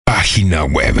página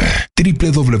web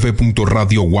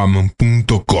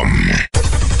www.radiowam.com.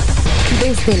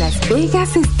 Desde Las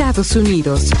Vegas, Estados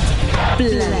Unidos,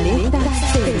 Planeta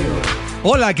Estéreo.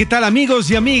 Hola, ¿qué tal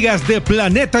amigos y amigas de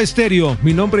Planeta Estéreo?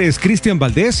 Mi nombre es Cristian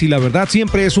Valdés y la verdad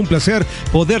siempre es un placer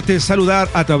poderte saludar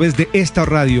a través de esta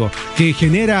radio que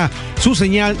genera su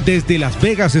señal desde Las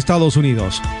Vegas, Estados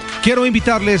Unidos. Quiero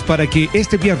invitarles para que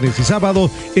este viernes y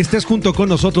sábado estés junto con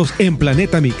nosotros en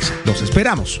Planeta Mix. Los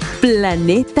esperamos.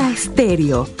 Planeta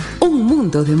Estéreo, un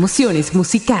mundo de emociones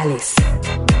musicales.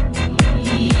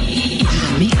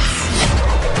 Mix.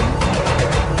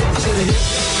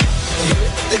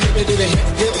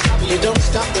 You don't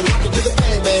stop the rock to the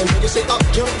bang bang. When you say up,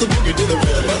 jump the boogie to the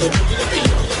rhythm of the boogie to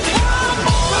beat.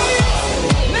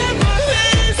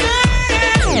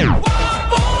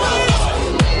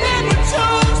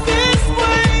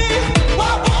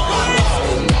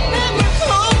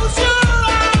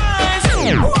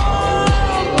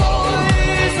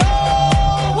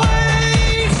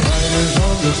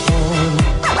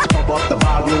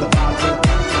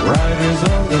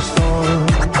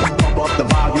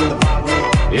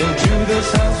 Into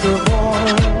this house we're born.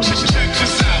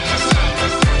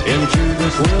 Into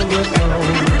this world we're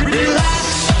born. Relax,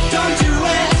 don't do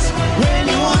it when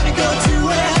you wanna go to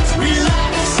it.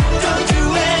 Relax, don't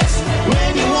do it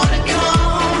when you wanna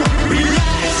come.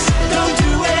 Relax, don't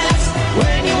do it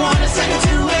when you wanna sing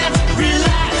to it.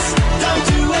 Relax, don't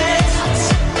do it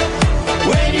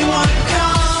when you wanna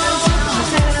come.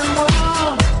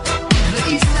 The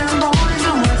Eastern boys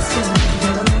and Western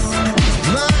girls.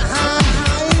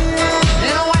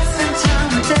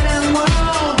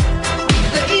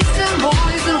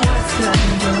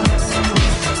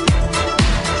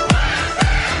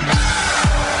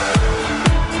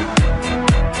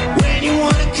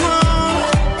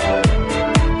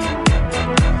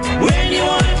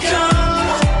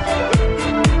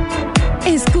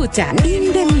 Escucha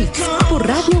In The Mix por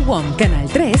Radio WOM Canal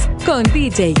 3 con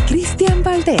DJ Cristian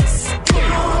Valdés.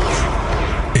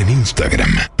 En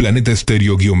Instagram, Planeta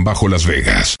Estéreo-Las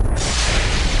Vegas.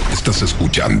 Estás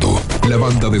escuchando la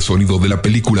banda de sonido de la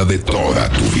película de toda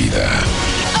tu vida.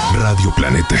 Radio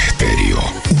Planeta Estéreo,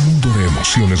 un mundo de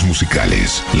emociones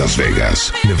musicales. Las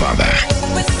Vegas, Nevada.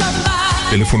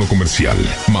 Teléfono comercial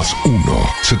más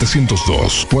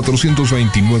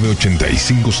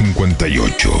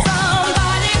 1-702-429-8558.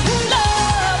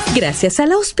 Gracias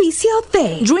al auspicio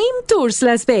de Dream Tours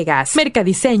Las Vegas,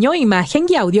 Mercadiseño, Imagen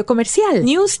y Audio Comercial,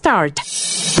 New Start.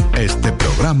 Este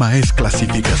programa es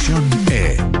clasificación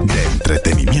E de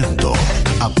entretenimiento,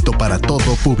 apto para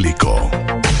todo público.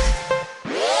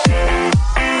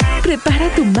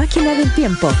 Prepara tu máquina del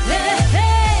tiempo.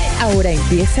 Ahora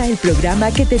empieza el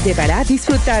programa que te llevará a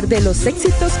disfrutar de los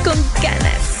éxitos con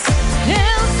ganas. El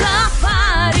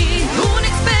Safari, una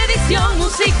expedición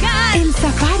musical. El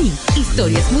Safari,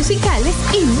 historias musicales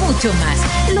y mucho más.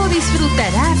 Lo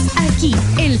disfrutarás aquí,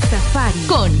 El Safari,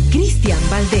 con Cristian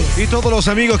Valdés. Y todos los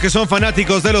amigos que son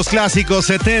fanáticos de los clásicos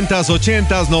 70s,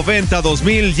 80s, 90,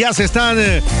 2000 ya se están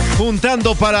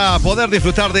juntando para poder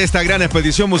disfrutar de esta gran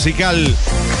expedición musical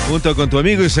junto con tu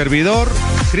amigo y servidor,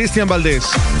 Cristian Valdés.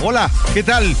 Hola, ¿qué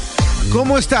tal?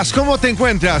 ¿Cómo estás? ¿Cómo te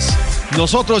encuentras?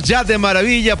 Nosotros ya de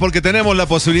maravilla porque tenemos la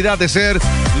posibilidad de ser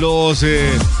los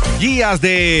guías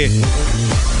de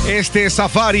este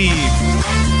safari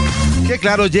que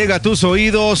claro llega a tus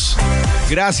oídos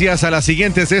gracias a las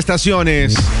siguientes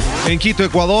estaciones. En Quito,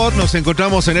 Ecuador, nos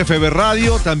encontramos en FB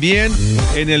Radio, también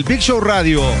en el Big Show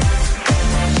Radio.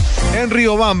 En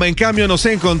Riobamba, en cambio, nos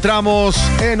encontramos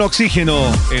en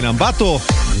Oxígeno, en Ambato,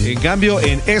 en cambio,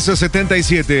 en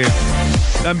S77.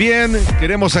 También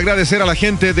queremos agradecer a la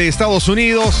gente de Estados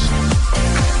Unidos,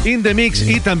 In The Mix,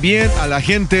 y también a la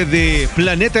gente de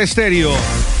Planeta Estéreo.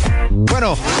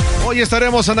 Bueno, hoy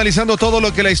estaremos analizando todo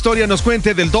lo que la historia nos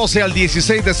cuente del 12 al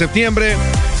 16 de septiembre.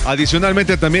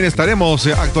 Adicionalmente también estaremos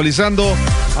actualizando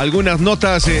algunas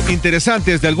notas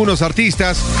interesantes de algunos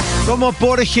artistas, como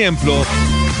por ejemplo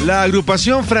la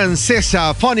agrupación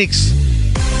francesa Phonics.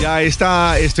 Ya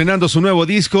está estrenando su nuevo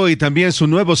disco y también su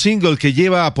nuevo single que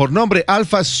lleva por nombre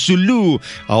Alpha Zulu.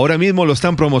 Ahora mismo lo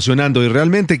están promocionando y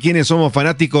realmente quienes somos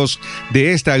fanáticos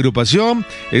de esta agrupación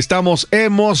estamos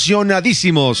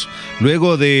emocionadísimos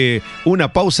luego de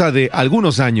una pausa de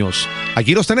algunos años.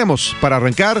 Aquí los tenemos para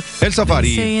arrancar el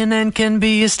safari.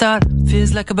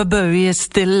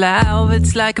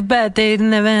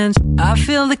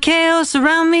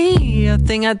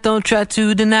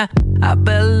 I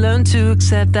better learn to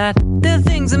accept that there are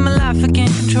things in my life I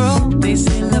can't control. They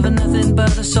say love is nothing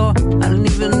but a sore. I don't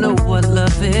even know what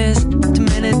love is. Too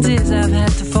many tears I've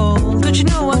had to fold. But you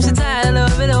know I'm so tired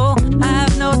of it all. I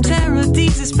have no terror,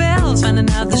 these spells. Finding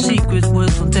out the secret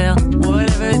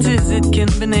as it can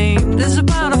be named. There's a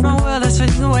part of my world that's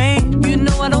fading away. You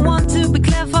know I don't want to be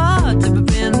clever, to be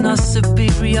being or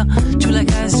superior. True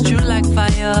like ice, true like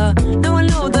fire. Now I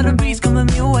know that a breeze coming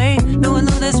me away. Now I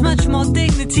know there's much more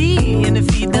dignity in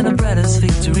defeat than a brother's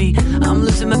victory. I'm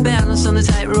losing my balance on the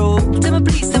tightrope. Tell me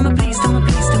please, tell me please, tell me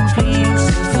please, tell me please.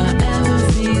 If I ever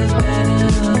feel better,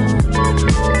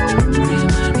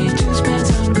 remind me to spend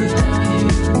some good time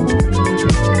with you.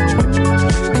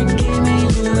 You can give me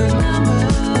your number.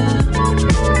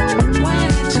 When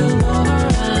it's all over,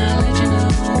 I'll let you know.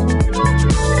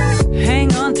 Hang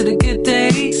on to the good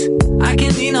days. I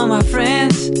can lean on my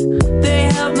friends. They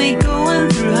help me going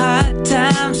through hard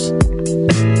times.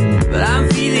 But I'm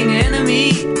feeling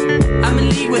enemy. I'm in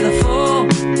league with a foe.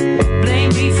 Blame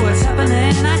me for what's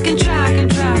happening. I can try.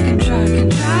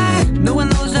 No one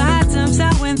knows the hard times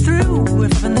I went through.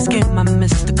 If in this game I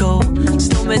missed the goal.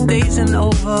 Stormy days and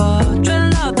over.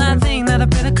 Dreading out nothing that I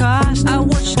paid a cost. I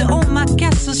watched all my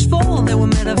castles fall. They were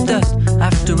made of dust.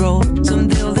 After all,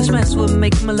 someday all this mess will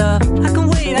make my love. I can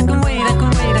wait. If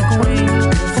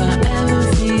I ever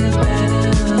feel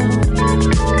better,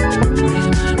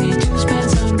 remind me to spend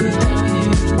some good time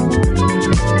with you.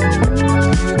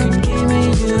 You can give me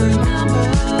your number.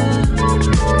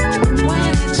 When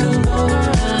it's all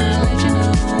over, I'll let you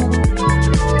know.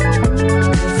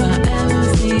 If I ever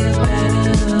feel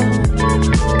better,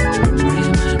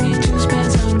 remind me to spend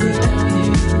some good time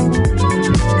with you.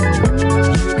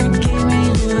 You can give me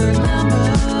your number.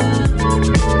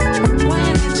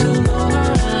 When it's all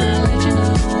over, I'll let you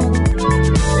know.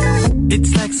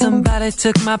 It's like somebody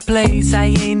took my place. I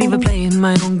ain't even playing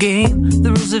my own game. The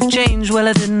rules have changed, well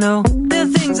I didn't know. There are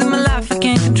things in my life I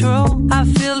can't control. I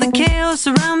feel the chaos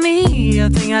around me, a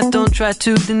thing I don't try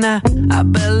to deny. I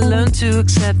better learn to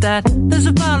accept that there's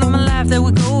a part of my life that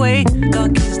will go away.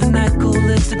 Dark is the night, cold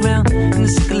is the ground, and the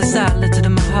sickle is silent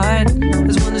in my heart.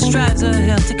 There's one that strives a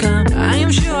hell to come. I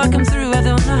am sure I come through, I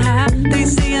don't know how. They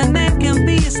say a name can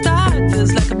be a start.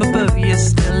 Feels like a barbarian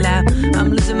still out. I'm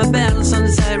losing my balance on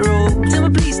the tightrope. Tell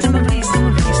me please, tell me please, tell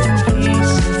me please, tell me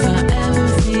please. If I ever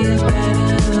feel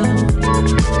better,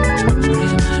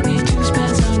 remind me to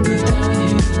spend some good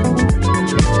time with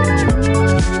you.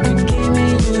 You can give me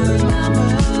your number.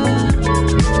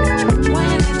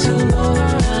 When it's all over,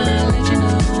 I'll let you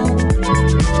know.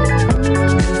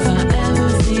 If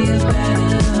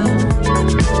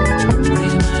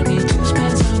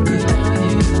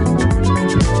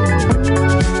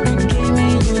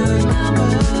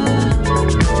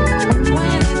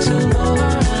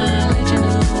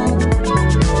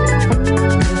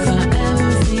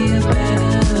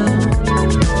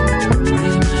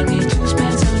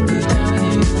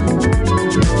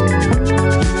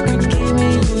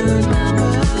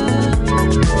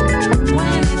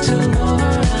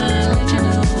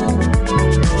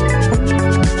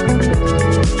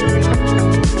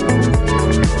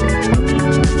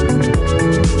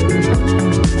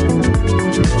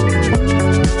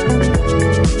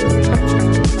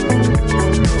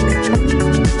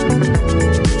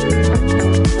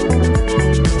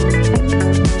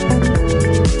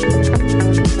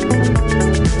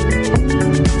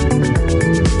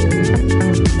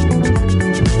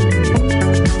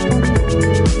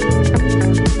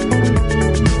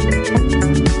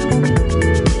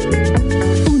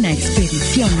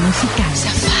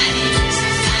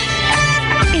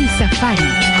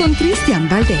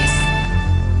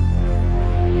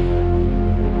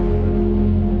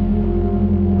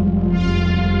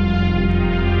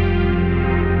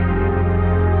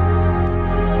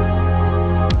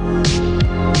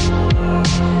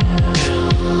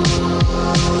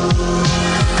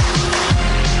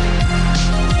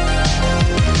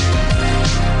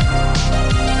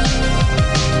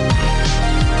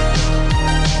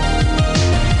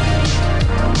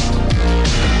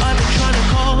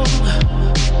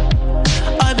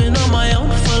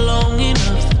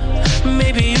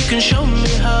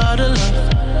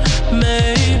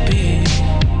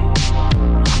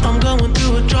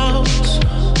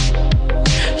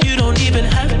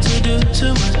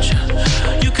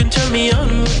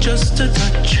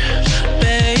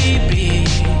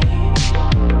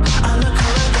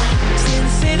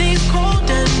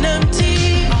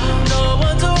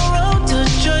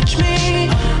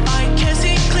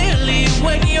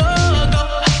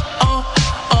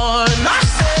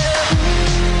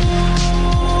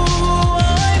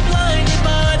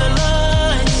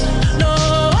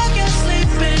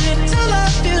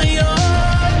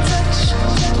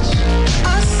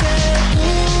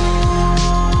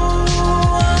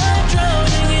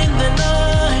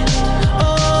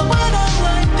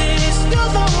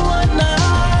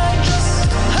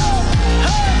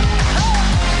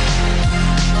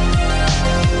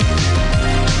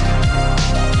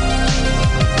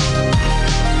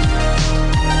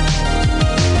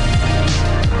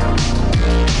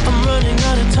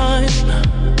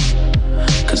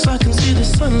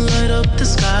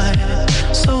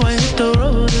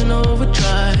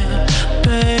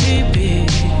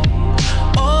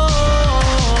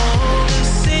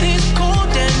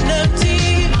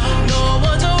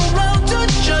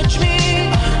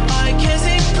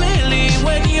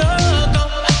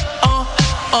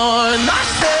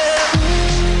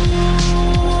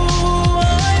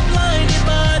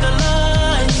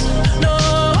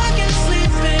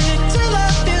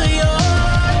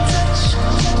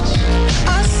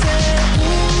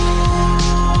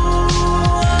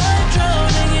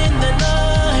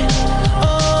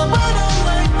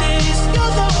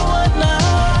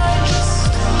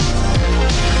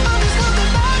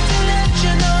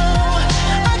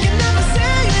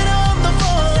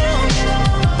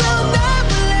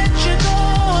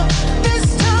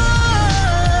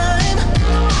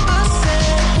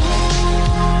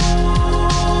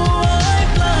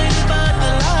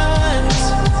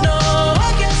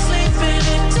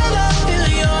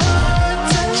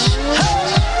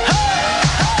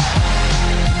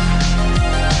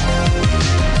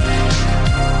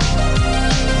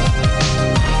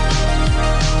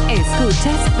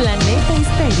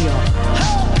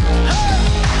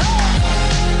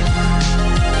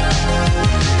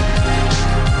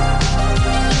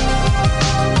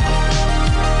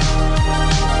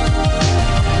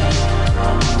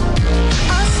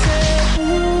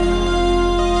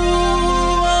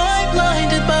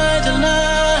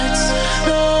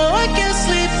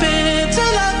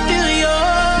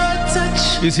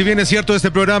Y si bien es cierto, este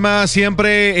programa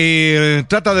siempre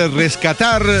trata de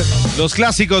rescatar los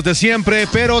clásicos de siempre,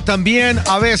 pero también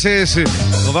a veces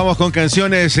nos vamos con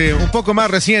canciones un poco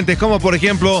más recientes, como por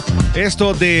ejemplo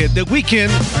esto de The Weeknd.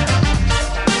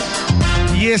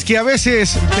 Y es que a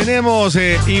veces tenemos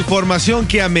información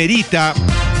que amerita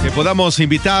que podamos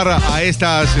invitar a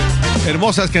estas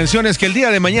hermosas canciones que el día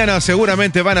de mañana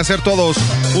seguramente van a ser todos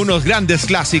unos grandes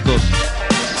clásicos.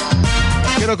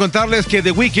 Quiero contarles que The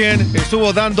Weeknd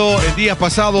estuvo dando en días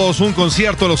pasados un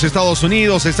concierto en los Estados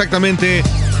Unidos, exactamente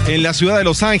en la ciudad de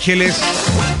Los Ángeles,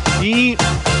 y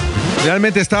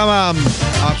realmente estaban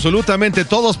absolutamente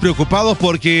todos preocupados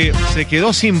porque se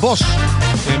quedó sin voz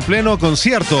en pleno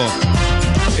concierto.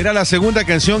 Era la segunda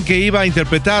canción que iba a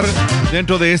interpretar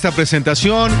dentro de esta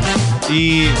presentación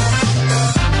y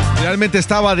realmente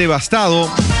estaba devastado.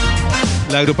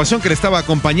 La agrupación que le estaba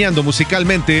acompañando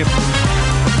musicalmente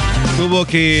tuvo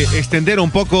que extender un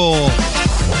poco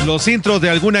los intros de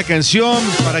alguna canción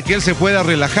para que él se pueda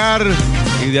relajar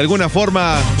y de alguna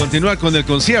forma continuar con el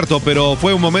concierto, pero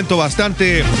fue un momento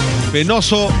bastante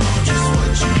penoso.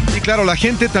 Y claro, la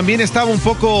gente también estaba un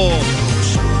poco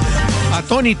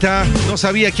atónita, no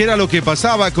sabía qué era lo que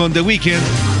pasaba con The Weeknd.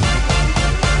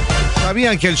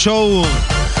 Sabían que el show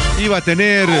iba a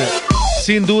tener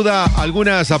sin duda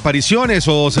algunas apariciones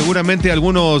o seguramente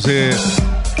algunos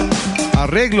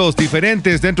arreglos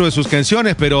diferentes dentro de sus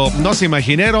canciones, pero no se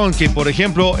imaginaron que, por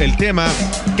ejemplo, el tema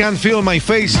Can't Feel My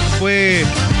Face fue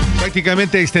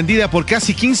prácticamente extendida por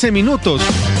casi 15 minutos.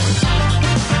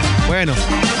 Bueno,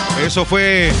 eso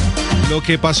fue lo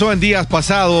que pasó en días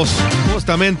pasados,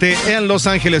 justamente en Los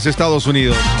Ángeles, Estados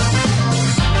Unidos.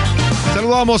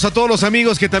 Saludamos a todos los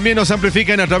amigos que también nos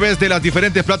amplifican a través de las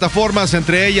diferentes plataformas,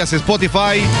 entre ellas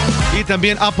Spotify y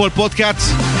también Apple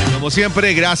Podcasts. Como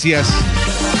siempre, gracias.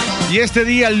 Y este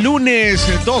día, lunes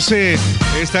 12,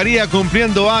 estaría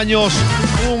cumpliendo años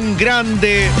un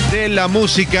grande de la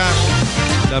música.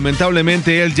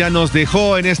 Lamentablemente, él ya nos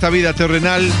dejó en esta vida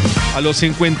terrenal a los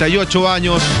 58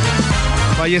 años.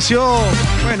 Falleció,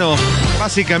 bueno,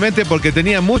 básicamente porque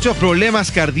tenía muchos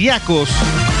problemas cardíacos.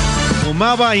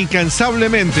 Fumaba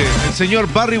incansablemente. El señor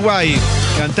Barry White,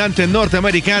 cantante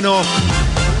norteamericano,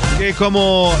 que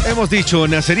como hemos dicho,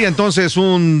 nacería entonces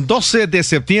un 12 de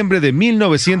septiembre de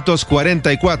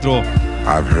 1944.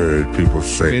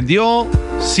 Vendió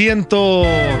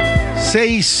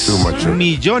 106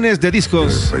 millones de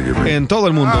discos en todo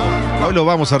el mundo. Hoy lo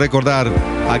vamos a recordar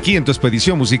aquí en tu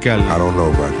expedición musical. I don't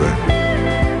know about that.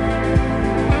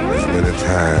 There's many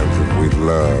times that we've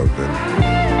loved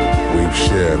and we've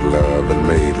shared love and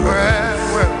made love.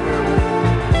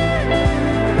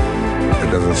 It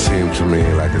doesn't seem to me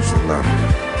like it's enough.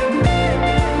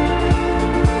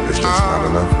 It's just not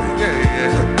enough, baby.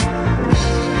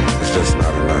 It's just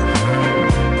not enough.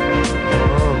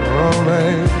 Oh,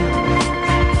 baby.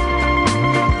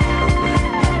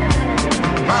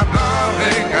 My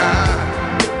darling, I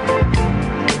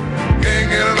can't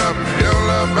get enough of your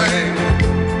love, baby.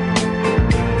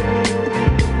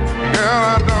 Girl,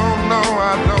 I don't know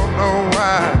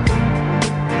why.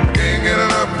 Can't get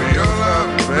enough of your love,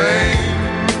 baby.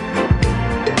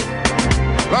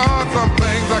 Lord, some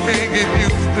things I can't get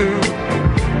used to,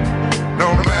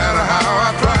 no matter how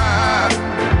I try.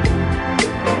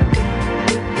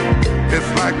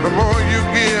 It's like the more you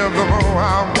give, the more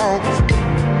I want.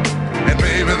 And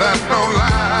baby, that's no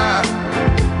lie.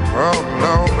 Oh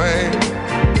no, babe.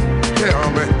 Tell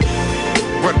me,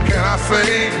 what can I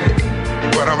say?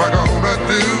 What am I gonna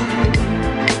do?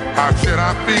 How should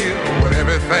I feel when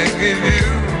everything is you?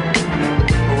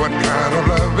 What kind of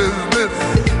love is this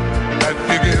that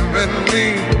you're giving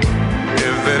me?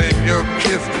 Is it in your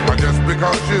kiss or just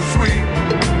because you're sweet?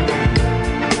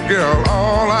 Girl,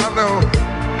 all I know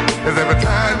is every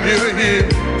time you're here,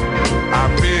 I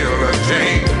feel a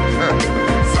change,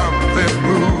 something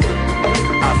moving.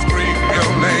 I scream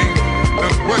your name.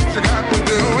 Look what you got to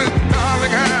do with,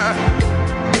 darling, I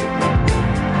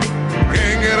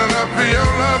can't get enough of your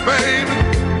love, baby.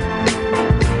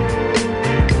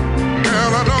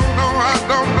 Girl, I don't know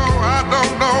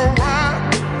why.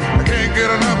 I can't get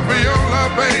enough of your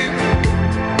love, baby.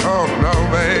 Oh no,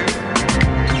 baby.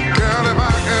 Girl, if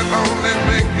I could only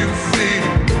make you see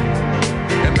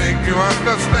and make you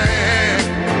understand.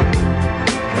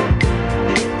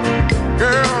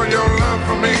 Girl, your love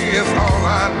for me is all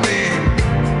I need,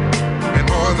 and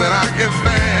more than I can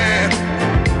stand.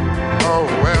 Oh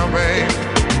well, babe,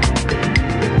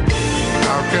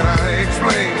 how can I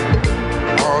explain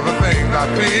all the things I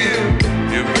feel?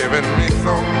 You've given me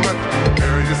so much,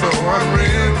 girl, you're so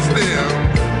unreal still.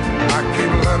 I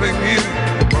keep loving you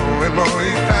more and more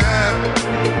each time.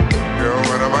 Girl,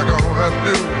 what am I gonna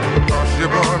do?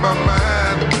 my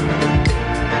mind.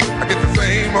 I get the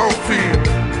same old feeling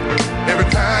every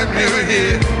time you're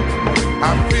here.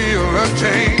 I feel a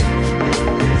change,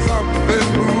 something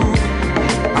moving.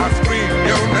 I scream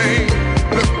your name.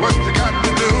 Look what you got me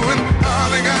doing,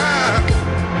 darling. I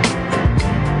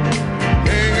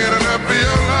can't get enough of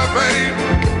your love, babe.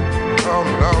 Oh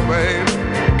no, babe.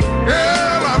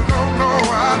 Girl, I don't know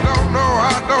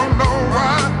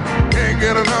why. Can't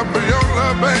get enough of your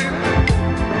love, babe.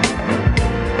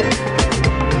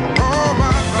 Oh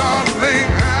my darling,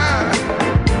 I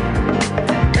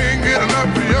can't get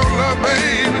enough of your love,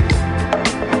 babe.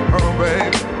 Oh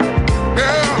babe.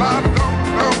 Girl, I don't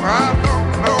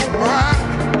know why.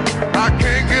 I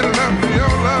can't get enough of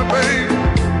your love, babe.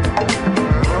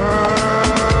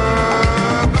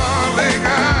 Darling,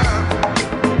 I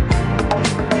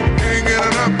can't get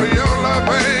enough of your love,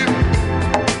 babe.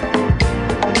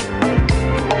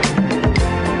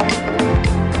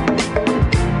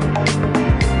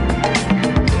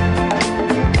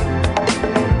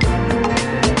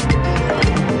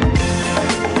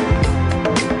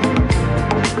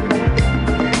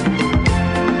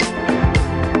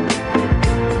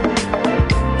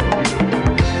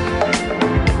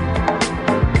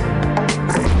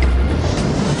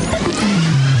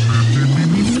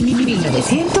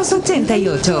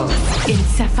 El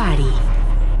Safari.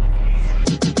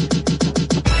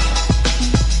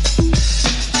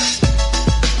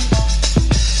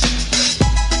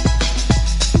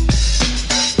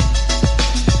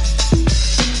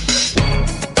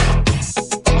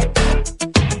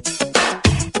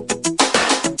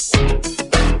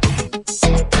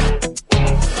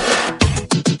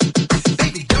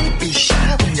 Baby, don't be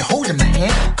shy when you're holding my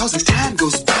hand, 'cause as time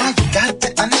goes by, you got to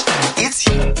understand it's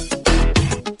you.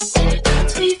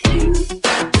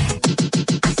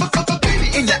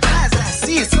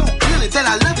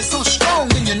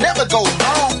 Never go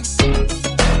wrong.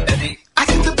 I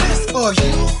get the best for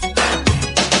you.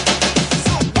 So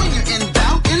when you're in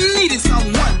doubt and needing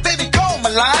someone, baby, call my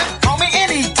line. Call me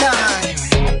anytime.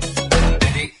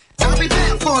 I'll be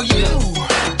there for you.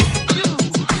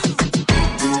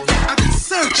 I've been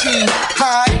searching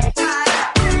high.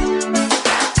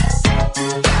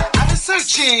 I've been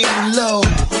searching low.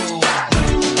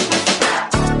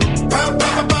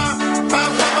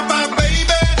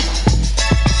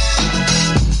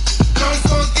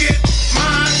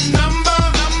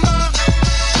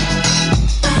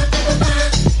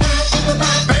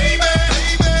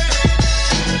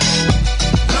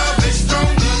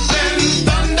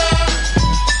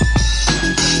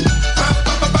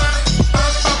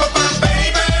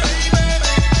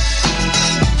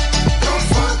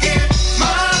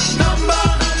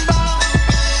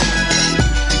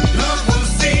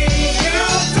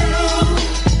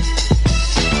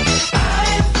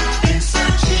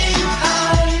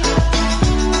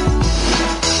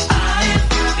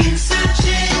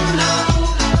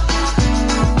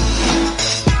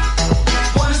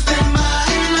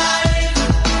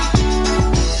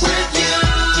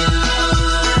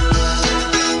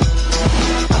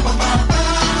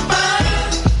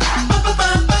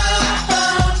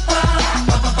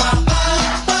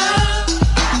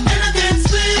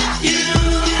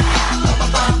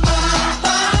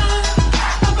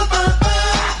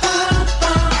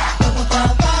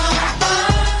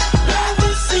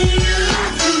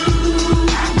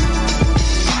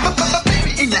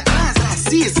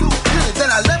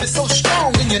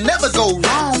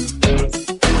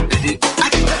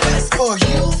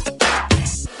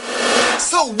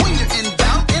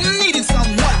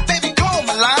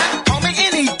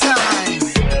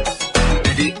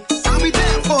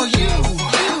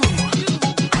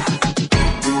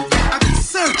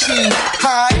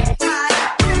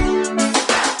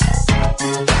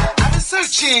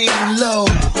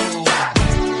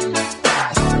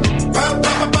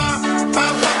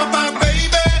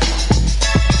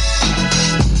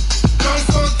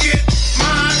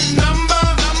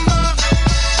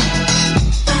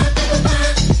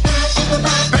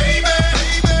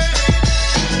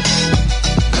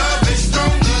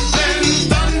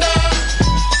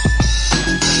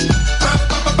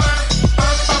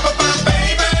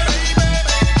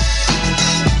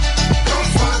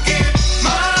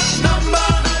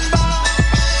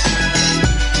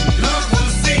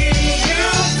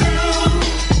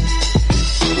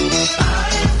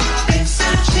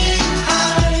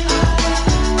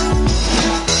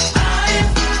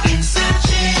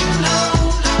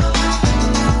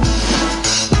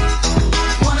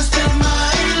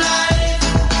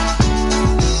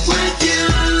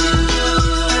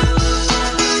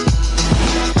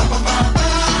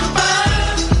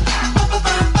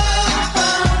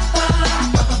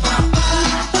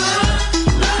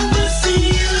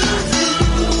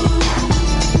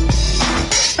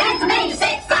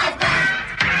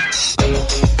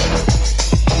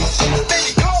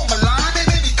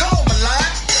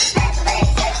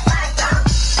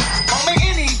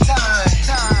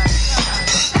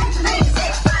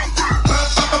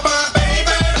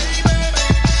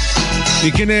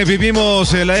 Y quienes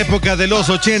vivimos en la época de los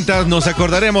 80 nos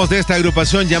acordaremos de esta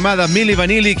agrupación llamada Milli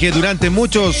Vanilli, que durante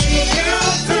muchos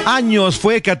años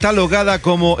fue catalogada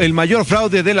como el mayor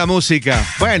fraude de la música.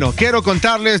 Bueno, quiero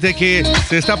contarles de que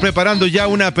se está preparando ya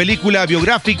una película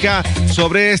biográfica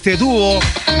sobre este dúo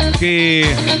que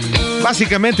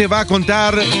básicamente va a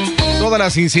contar todas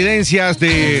las incidencias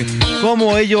de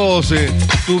cómo ellos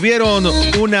tuvieron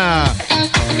una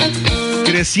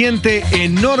creciente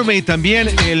enorme y también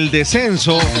el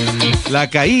descenso, la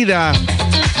caída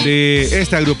de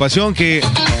esta agrupación que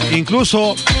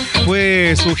incluso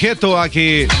fue sujeto a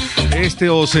que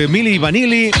estos Milli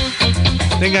Vanilli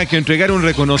tengan que entregar un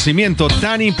reconocimiento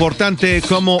tan importante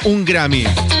como un Grammy.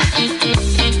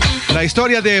 La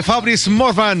historia de Fabrice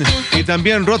Morvan y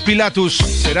también Rod Pilatus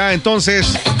será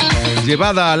entonces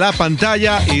llevada a la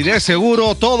pantalla y de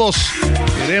seguro todos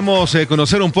queremos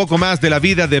conocer un poco más de la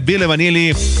vida de Billy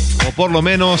Vanilli, o por lo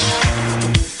menos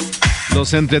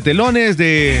los entretelones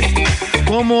de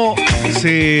cómo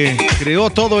se creó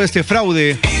todo este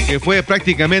fraude que fue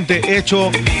prácticamente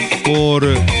hecho por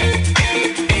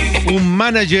un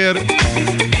manager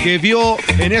que vio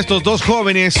en estos dos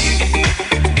jóvenes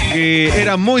que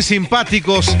eran muy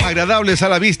simpáticos, agradables a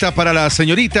la vista para las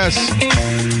señoritas,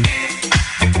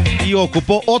 y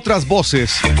ocupó otras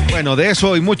voces. Bueno, de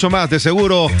eso y mucho más de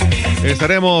seguro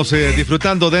estaremos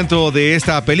disfrutando dentro de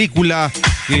esta película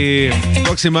que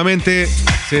próximamente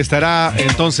se estará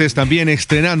entonces también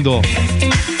estrenando.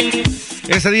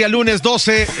 Este día lunes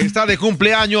 12 está de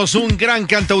cumpleaños un gran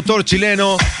cantautor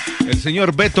chileno, el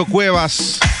señor Beto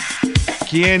Cuevas,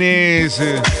 quien es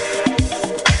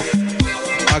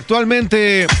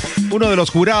actualmente uno de los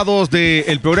jurados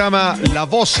del programa La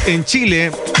Voz en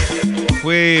Chile.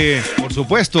 Fue, por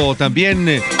supuesto,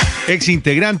 también ex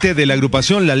integrante de la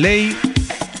agrupación La Ley.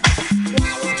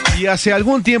 Y hace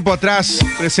algún tiempo atrás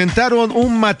presentaron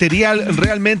un material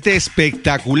realmente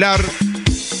espectacular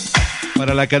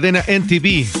para la cadena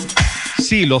MTV.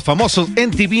 Sí, los famosos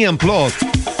MTV Unplugged.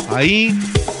 Ahí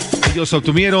ellos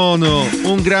obtuvieron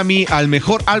un Grammy al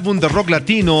mejor álbum de rock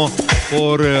latino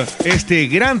por este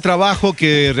gran trabajo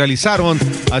que realizaron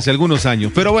hace algunos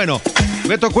años. Pero bueno,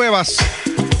 Beto Cuevas,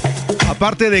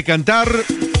 aparte de cantar,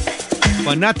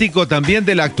 fanático también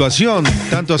de la actuación,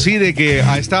 tanto así de que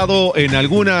ha estado en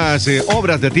algunas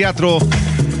obras de teatro,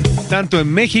 tanto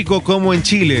en México como en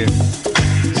Chile.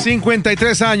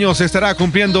 53 años estará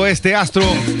cumpliendo este astro,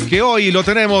 que hoy lo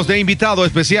tenemos de invitado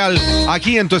especial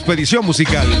aquí en tu expedición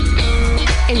musical.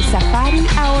 El Safari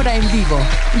ahora en vivo.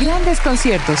 Grandes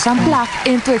conciertos unplugged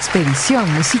en tu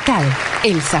expedición musical.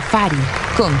 El Safari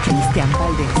con Cristian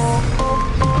Valdés.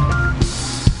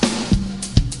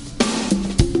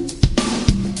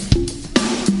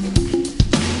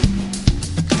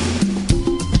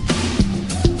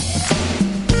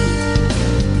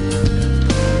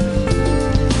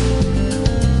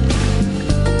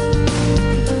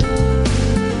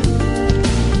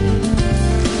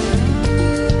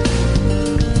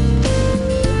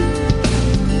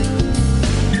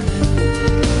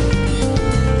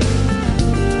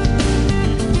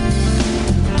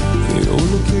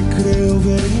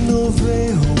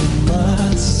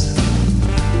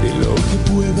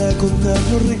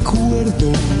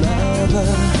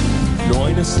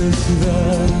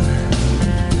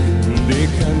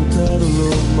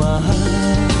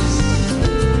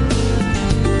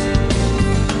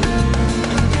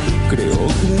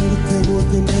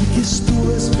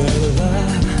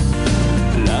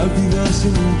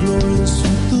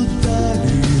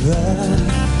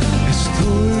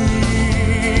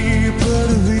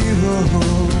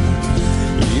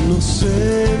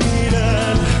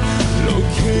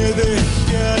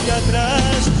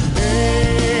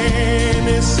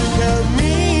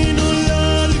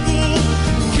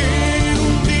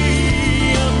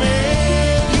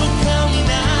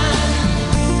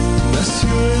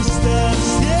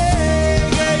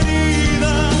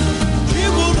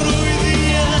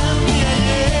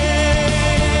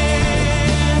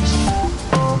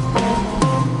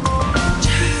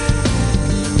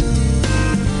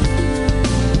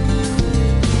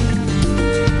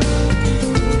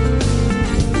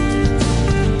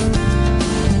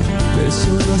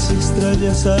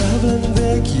 Saben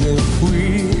de quién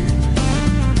fui,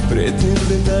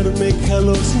 pretenden darme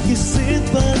calor sin que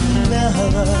sepan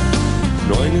nada.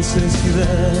 No hay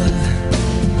necesidad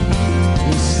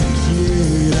ni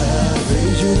siquiera de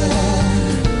llorar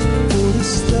por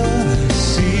estar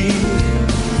así.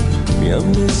 Mi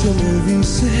amnesia me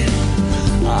dice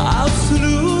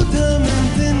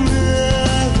absolutamente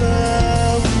nada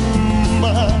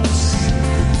más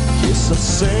que esa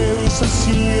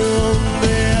sensación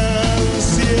de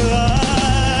ansiedad.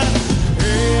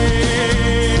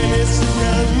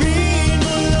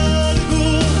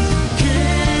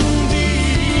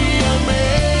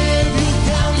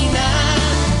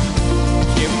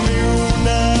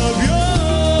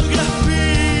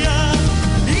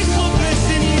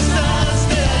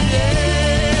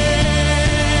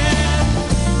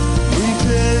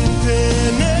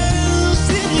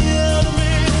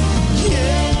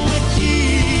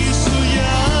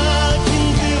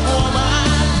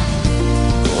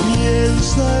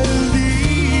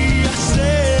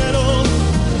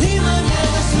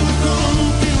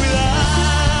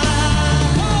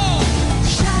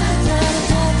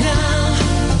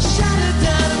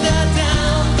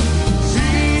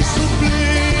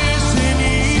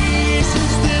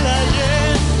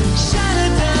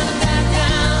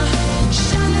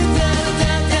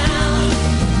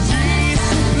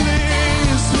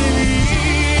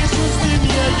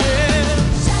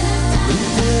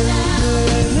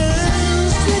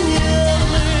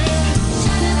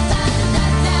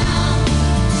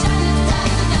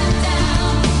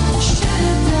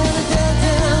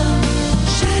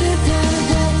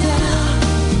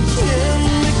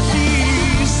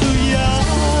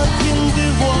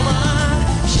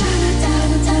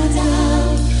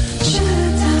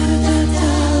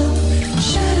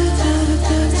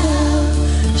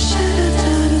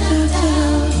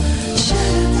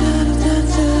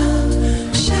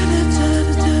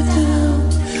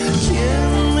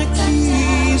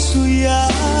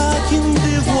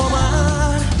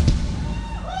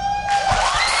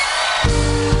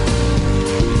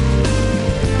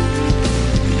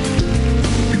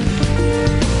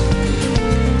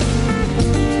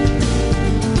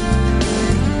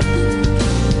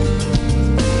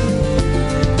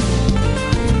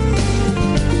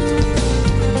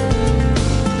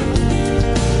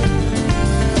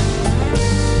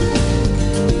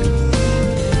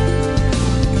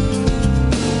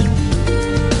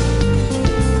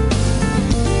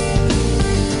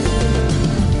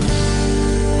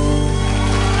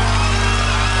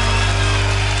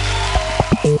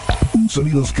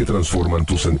 sonidos que transforman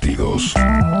tus sentidos.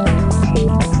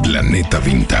 Planeta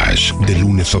Vintage, de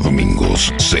lunes a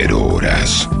domingos, 0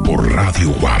 horas, por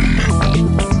Radio UAM.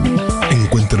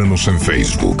 Encuéntranos en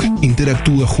Facebook,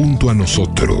 interactúa junto a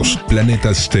nosotros,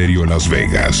 Planeta Estéreo Las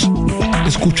Vegas.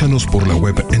 Escúchanos por la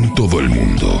web en todo el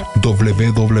mundo,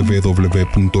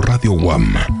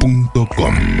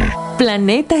 www.radiowam.com.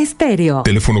 Planeta Estéreo.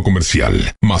 Teléfono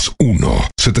comercial, más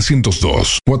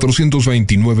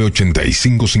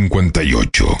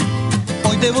 1-702-429-8558.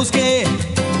 Hoy te busqué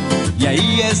y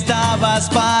ahí estabas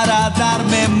para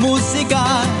darme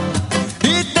música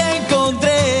y te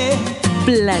encontré.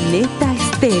 Planeta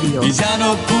Estéreo. Y ya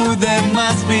no pude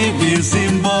más vivir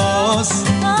sin vos.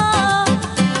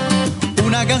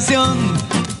 Una canción,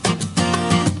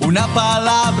 una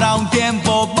palabra, un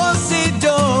tiempo, vos y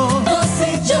yo. Vos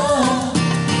y yo.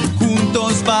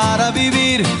 Juntos para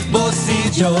vivir, vos y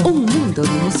yo. Un mundo de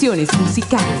emociones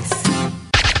musicales.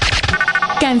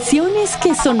 Canciones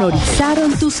que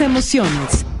sonorizaron tus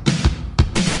emociones.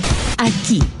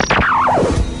 Aquí.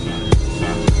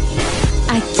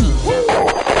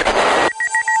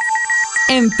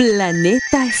 En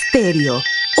Planeta Estéreo,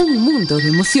 un mundo de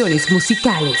emociones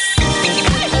musicales.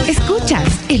 Escuchas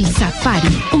El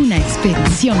Safari, una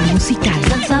expedición musical.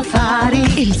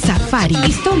 El Safari,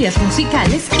 historias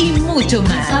musicales y mucho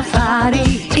más.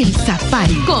 El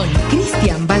Safari con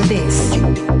Cristian Valdés.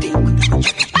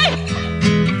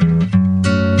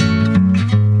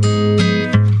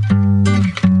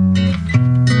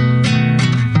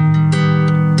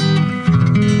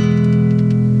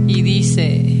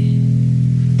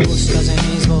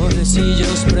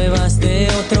 Pruebas de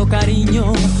otro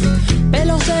cariño,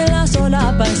 pelos en la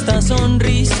solapa, esta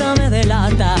sonrisa me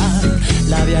delata.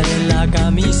 Labial en la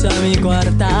camisa, mi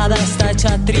coartada está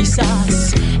hecha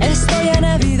trizas. Estoy en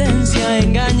evidencia,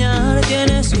 engañar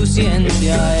tiene su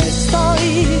ciencia.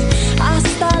 Estoy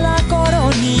hasta la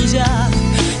coronilla.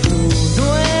 Tú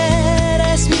no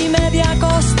eres mi media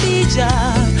costilla,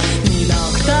 ni la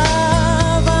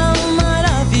octava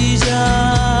maravilla.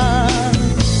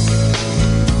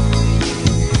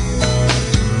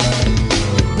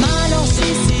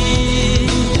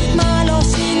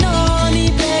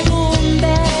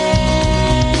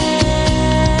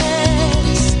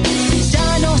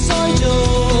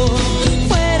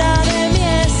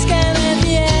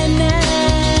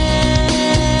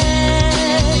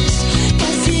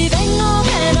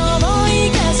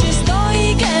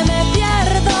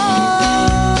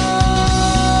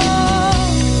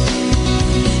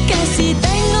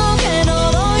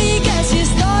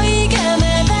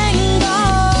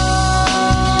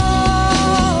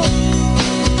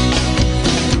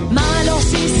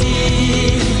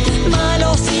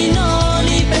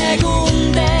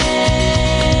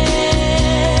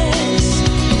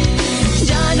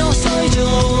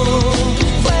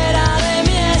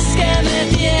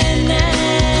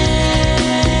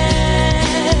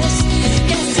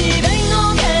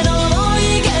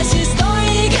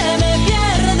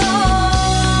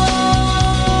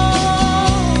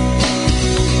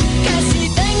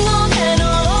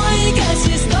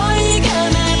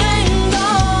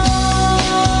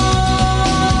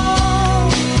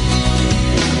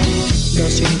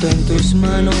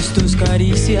 Tus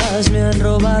caricias me han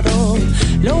robado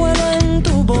lo bueno en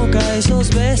tu boca, esos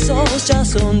besos ya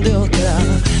son de otra.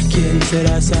 ¿Quién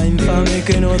será esa infame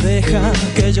que no deja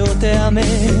que yo te ame?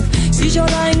 Si yo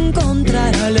la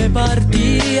encontrara le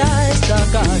partiría esta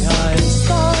cara.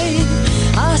 Estoy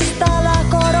hasta la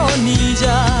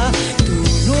coronilla. Tú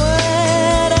no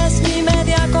eres mi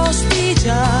media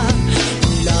costilla,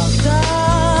 ni la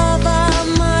octava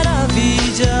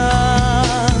maravilla.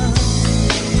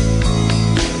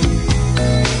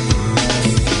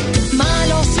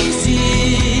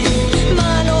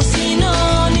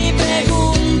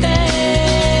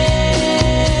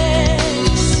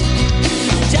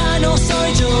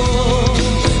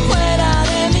 Fuera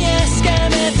de mí es que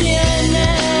me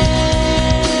tienes.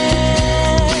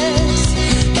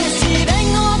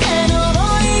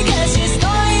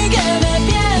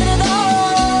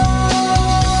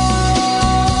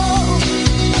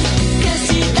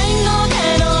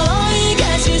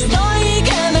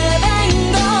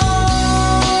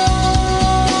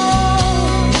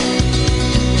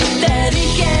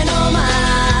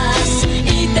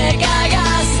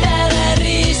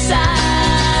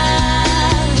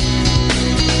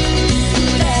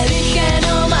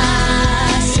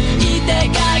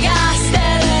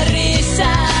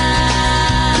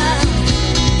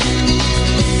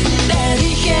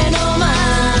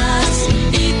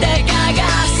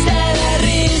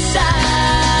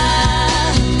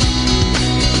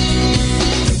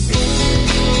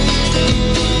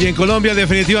 en Colombia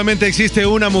definitivamente existe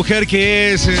una mujer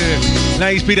que es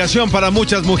la inspiración para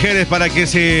muchas mujeres para que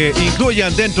se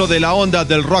incluyan dentro de la onda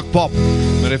del rock pop.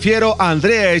 Me refiero a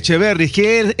Andrea Echeverry,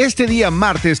 que este día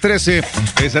martes 13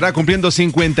 estará cumpliendo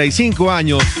 55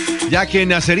 años, ya que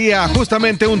nacería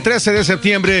justamente un 13 de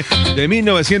septiembre de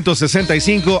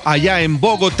 1965 allá en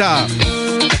Bogotá.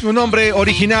 Su nombre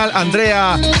original,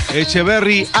 Andrea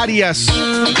Echeverry Arias,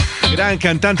 gran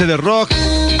cantante de rock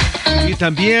y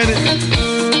también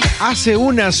hace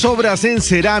unas obras en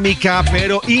cerámica,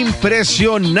 pero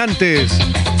impresionantes.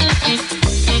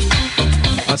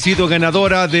 Ha sido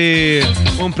ganadora de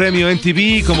un premio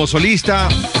MTV como solista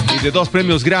y de 2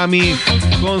 premios Grammy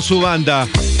con su banda,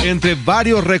 entre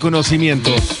varios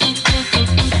reconocimientos.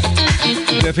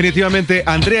 Definitivamente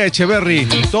Andrea Echeverry,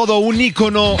 todo un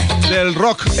ícono del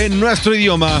rock en nuestro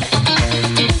idioma.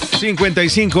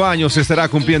 55 años estará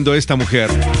cumpliendo esta mujer.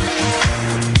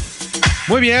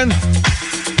 Muy bien.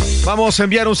 Vamos a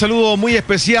enviar un saludo muy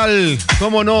especial,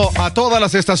 cómo no, a todas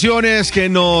las estaciones que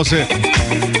nos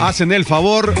hacen el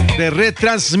favor de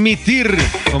retransmitir,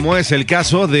 como es el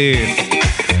caso de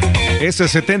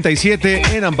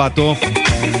S77 en Ambato,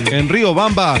 en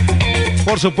Riobamba,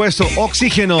 por supuesto,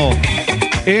 Oxígeno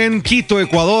en Quito,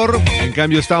 Ecuador. En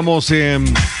cambio estamos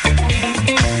en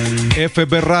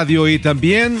FB Radio y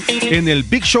también en el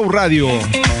Big Show Radio.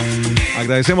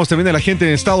 Agradecemos también a la gente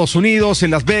en Estados Unidos, en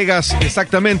Las Vegas,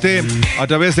 exactamente, a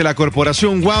través de la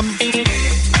corporación WAM.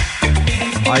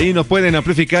 Ahí nos pueden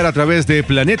amplificar a través de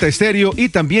Planeta Estéreo y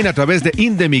también a través de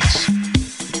Indemix.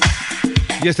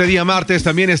 Y este día martes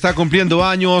también está cumpliendo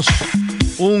años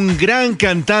un gran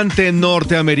cantante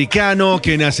norteamericano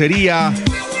que nacería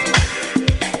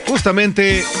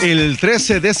justamente el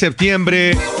 13 de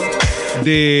septiembre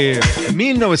de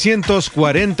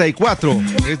 1944,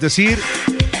 es decir,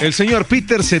 el señor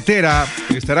Peter Cetera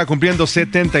estará cumpliendo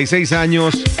 76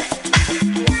 años.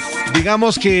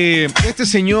 Digamos que este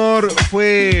señor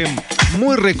fue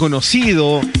muy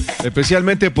reconocido,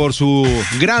 especialmente por su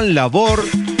gran labor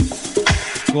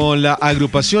con la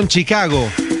agrupación Chicago.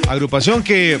 Agrupación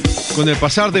que con el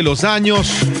pasar de los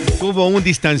años tuvo un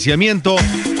distanciamiento,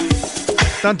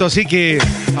 tanto así que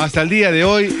hasta el día de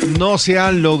hoy no se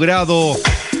han logrado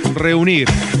reunir.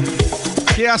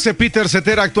 ¿Qué hace Peter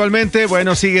Cetera actualmente?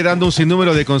 Bueno, sigue dando un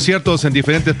sinnúmero de conciertos en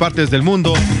diferentes partes del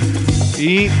mundo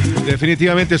y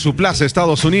definitivamente su plaza,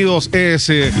 Estados Unidos, es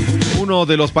uno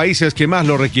de los países que más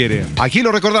lo requiere. Aquí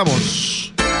lo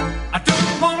recordamos. I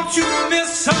don't want you to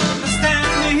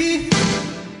misunderstand me.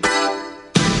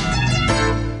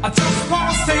 I just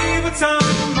want to say what's on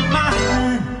my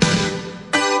mind.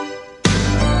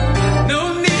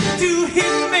 No need to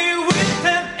hit me with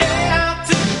an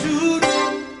attitude,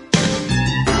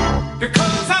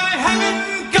 because I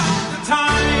haven't got the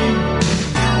time.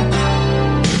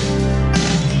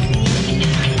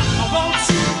 I want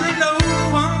you to know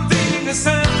one thing is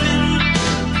certain.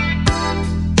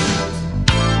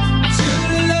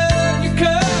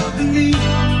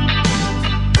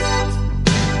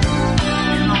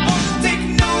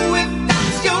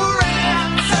 Your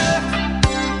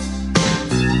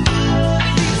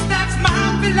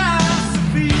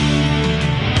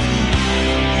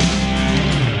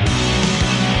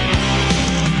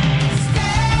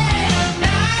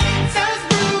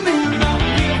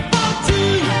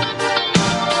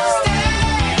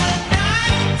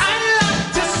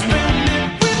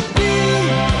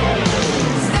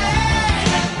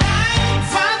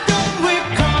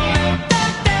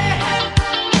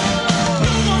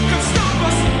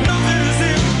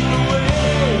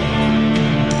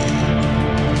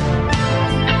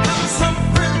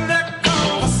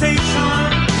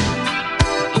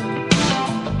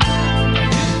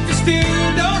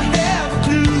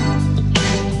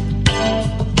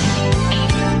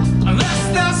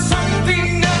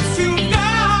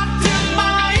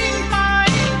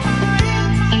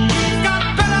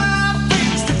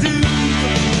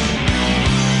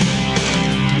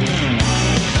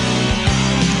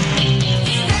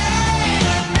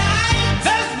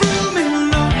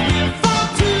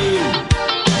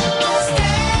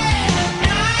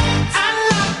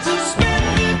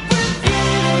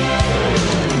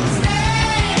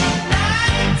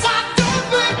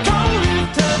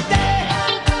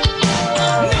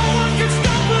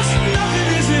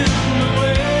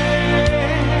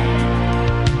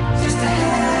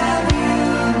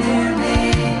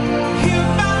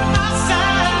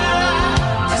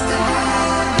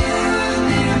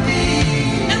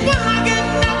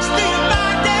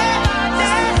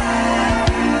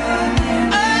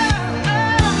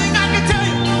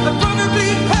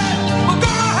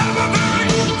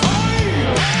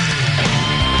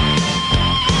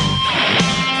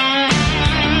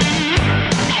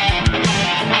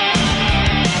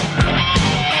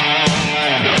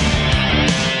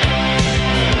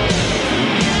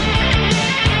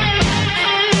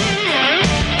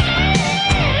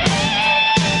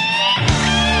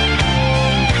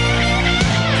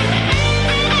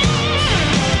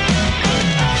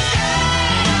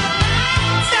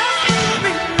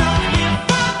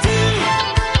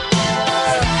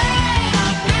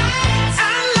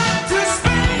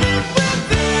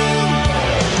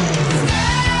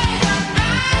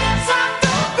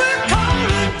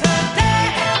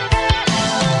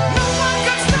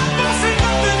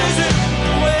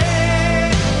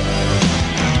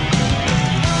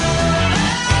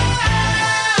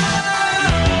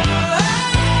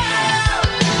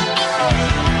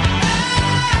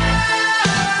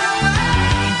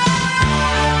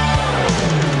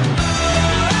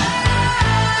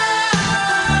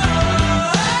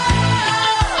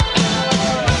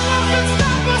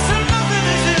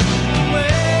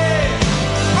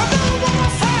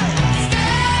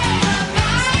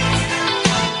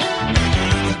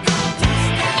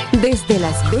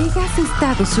Las Vegas,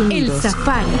 Estados Unidos. El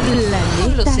Safari.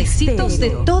 Planeta Los éxitos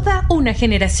Estéreo. de toda una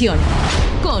generación.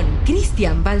 Con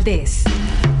Cristian Valdés.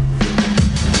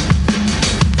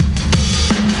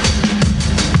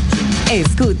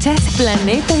 Escuchas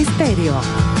Planeta Estéreo.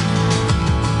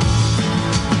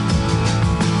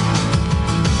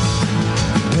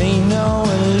 Ain't no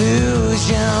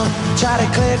illusion. Try to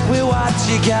click with what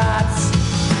you got.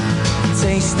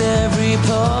 Taste every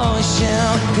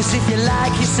potion. Cause if you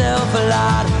like yourself a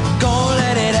lot, go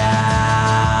let it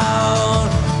out.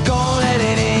 Go let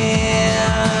it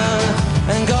in.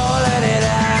 And go let it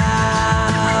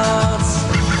out.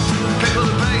 Pickle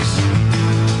the bass.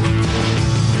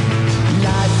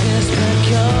 Life is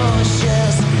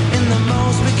precocious in the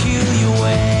most peculiar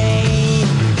way.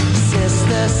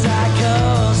 Sister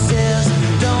psychosis,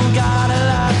 don't got a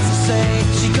lot to say.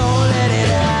 She gon' let it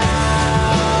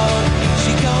out.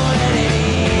 She gon' let it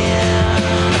in.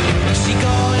 She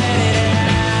gon' let it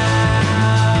out.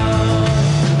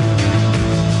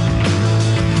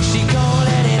 She gon'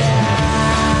 let it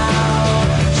out.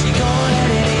 She gon' let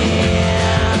it in.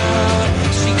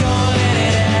 She gon' let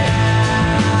it out.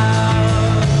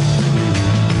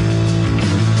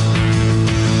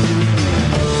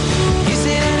 Is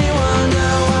it any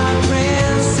wonder why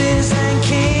princes and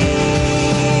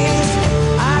kings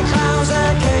are clowns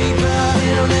that caper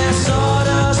in their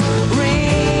sawdust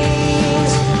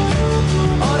rings?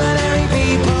 Ordinary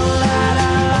people that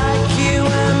are like you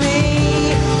and me,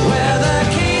 we're the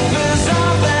keepers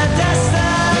of their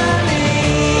destiny.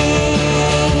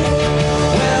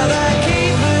 We're the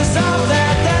keepers of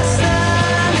their destiny.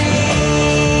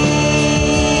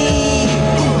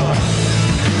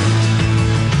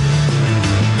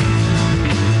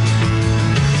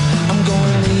 I'm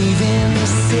going leaving the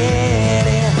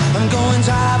city. I'm going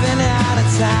driving out of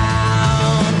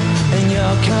town, and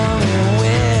you're coming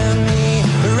with me.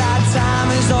 The right time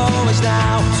is always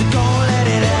now, so go let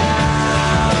it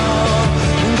out,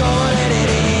 and go let it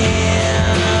in,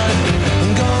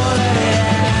 and go let it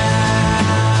out.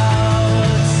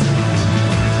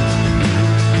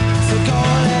 So go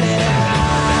let it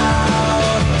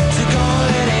out, so go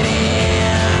let it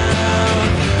in,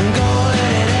 and go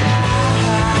let it out.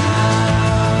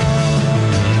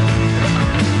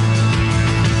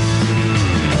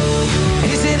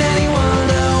 Is it any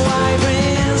wonder why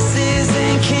princes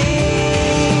and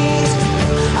kings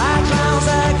are clowns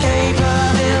that caper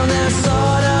in their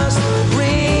sawdust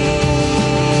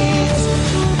rings?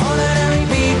 Ordinary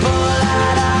people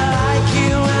that are like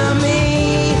you and me,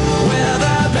 we're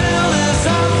the builders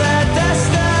of their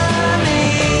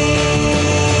destiny.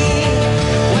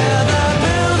 We're the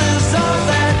builders of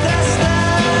their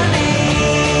destiny.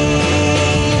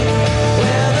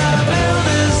 We're the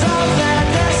builders of their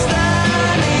destiny.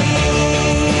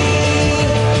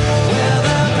 We're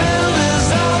the builders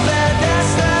of their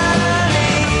destiny.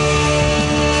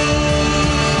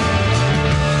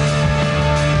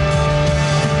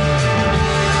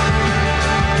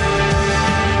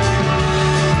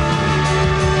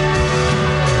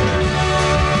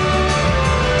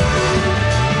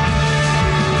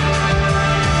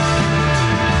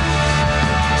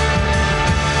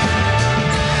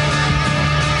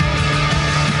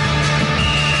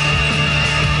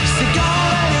 So go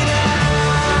let it out,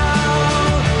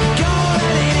 go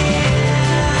let it in,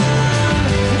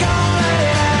 go let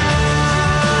it out,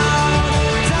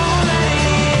 don't let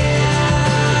it in,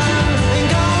 and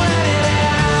go let it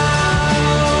out,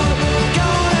 go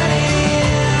let it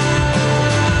in,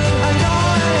 and go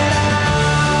let it out,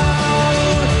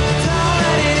 don't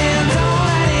let it in, don't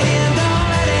let it in, don't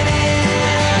let it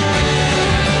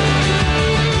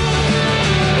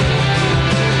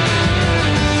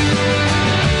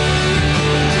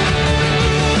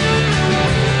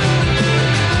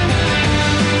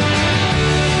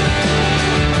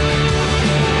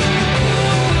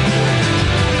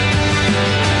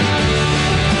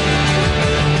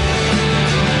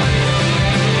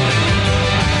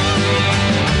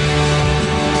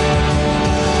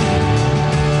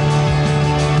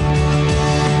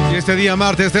Y este día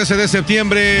martes 13 de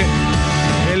septiembre,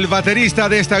 el baterista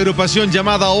de esta agrupación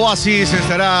llamada Oasis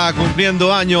estará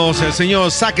cumpliendo años, el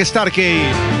señor Zack Starkey.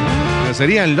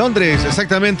 Sería en Londres,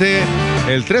 exactamente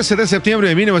el 13 de septiembre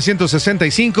de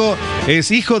 1965.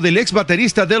 Es hijo del ex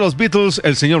baterista de los Beatles,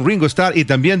 el señor Ringo Starr, y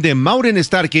también de Maureen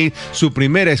Starkey, su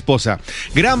primera esposa.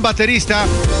 Gran baterista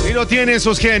y lo tiene en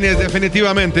sus genes,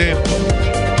 definitivamente.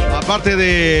 Aparte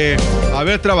de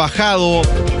haber trabajado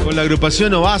con la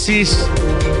agrupación Oasis,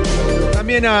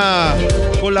 también ha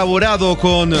colaborado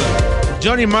con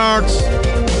Johnny Marks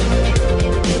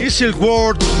y Silk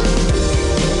World,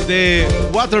 de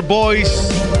Waterboys,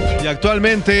 y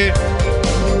actualmente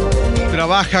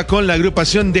trabaja con la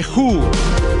agrupación The Who.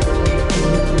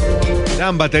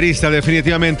 Gran baterista,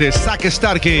 definitivamente, Zack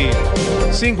Starkey.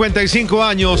 55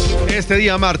 años este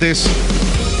día martes.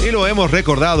 Y lo hemos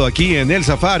recordado aquí en El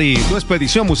Safari, tu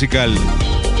expedición musical.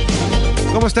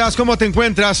 ¿Cómo estás? ¿Cómo te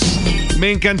encuentras?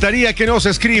 Me encantaría que nos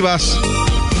escribas.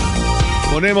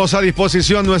 Ponemos a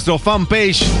disposición nuestro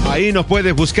fanpage. Ahí nos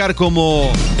puedes buscar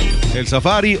como El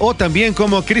Safari o también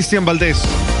como Cristian Valdés.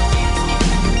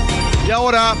 Y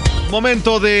ahora,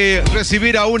 momento de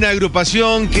recibir a una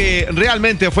agrupación que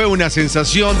realmente fue una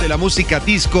sensación de la música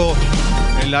disco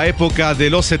en la época de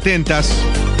los 70s.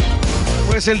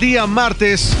 Pues el día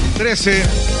martes 13,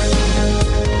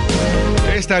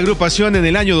 esta agrupación en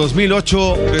el año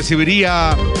 2008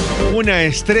 recibiría una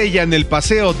estrella en el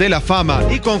Paseo de la Fama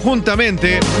y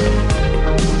conjuntamente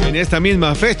en esta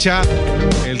misma fecha,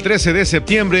 el 13 de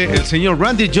septiembre, el señor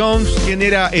Randy Jones, quien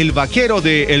era el vaquero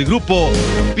del grupo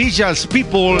Visuals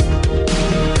People,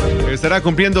 estará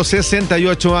cumpliendo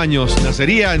 68 años.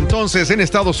 Nacería entonces en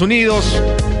Estados Unidos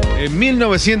en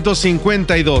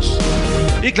 1952.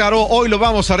 Y claro, hoy lo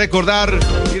vamos a recordar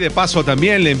y de paso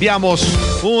también le enviamos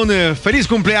un feliz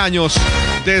cumpleaños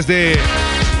desde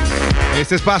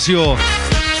este espacio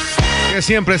que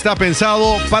siempre está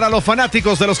pensado para los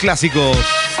fanáticos de los clásicos.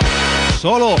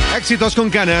 Solo éxitos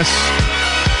con canas.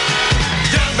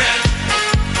 Young man,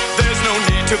 there's no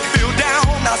need to feel down.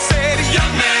 I said,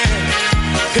 young man,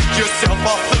 pick yourself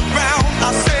off the ground.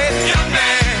 I said, young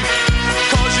man,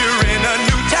 'cause you're in a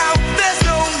new town. There's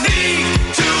no need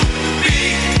to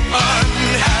be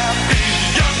unhappy.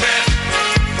 Young man,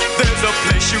 there's a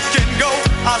place you can go.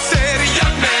 I said,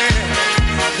 young man,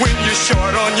 when you're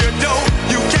short on your dough,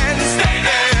 you can stay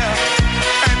there.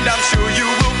 And I'm sure you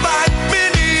will find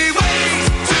many ways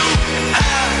to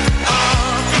have a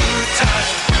good time.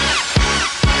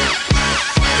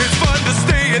 It's fun to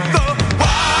stay at the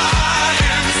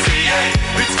YMCA.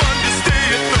 It's fun to stay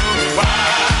at the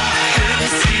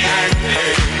YMCA.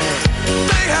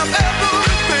 They have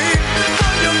everything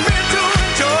for your men to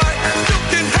enjoy. You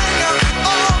can hang out with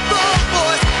all the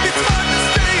boys. It's fun to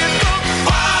stay at the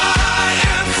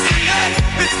YMCA.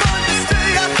 It's fun to stay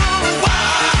at the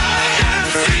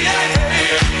YMCA.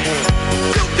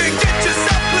 You can get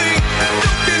yourself clean.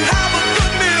 You can have a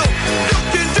good meal. You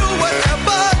can do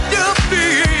whatever you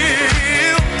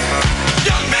feel.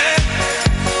 Young man,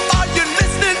 are you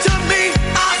listening to me?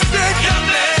 I said, young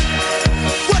man,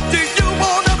 what do you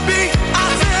wanna be? I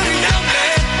said, young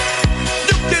man,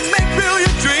 you can make real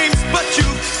your dreams, but you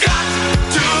got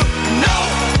to know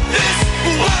this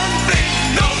one thing.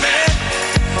 No man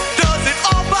does it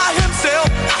all by himself.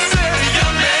 I said,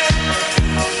 young man,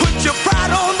 put your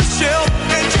pride on the shelf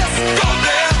and just go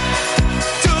there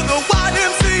to the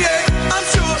YMCA. I'm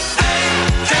sure they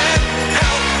can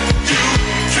help you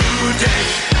today.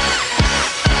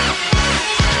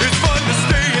 It's fun to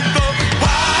stay at the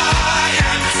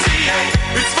YMCA.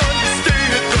 It's fun to stay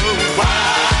at the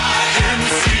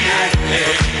YMCA.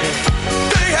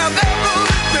 They have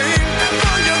everything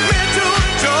for your men to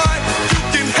enjoy. You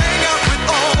can hang out with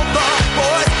all the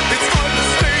boys. It's fun to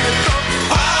stay at the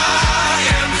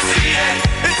YMCA.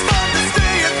 It's fun to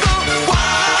stay at the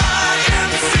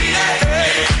YMCA.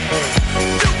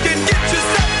 You can get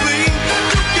yourself clean.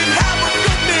 You can have a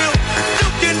good meal. You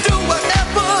can do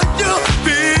whatever you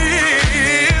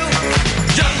feel.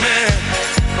 Young man,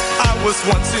 I was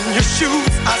once in your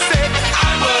shoes. I said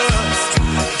I was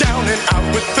down and out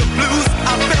with the blues.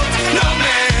 I felt no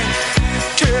man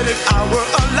cared if I were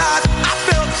alive. I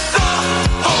felt the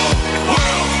whole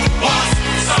world was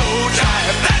so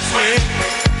tired. That's when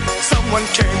someone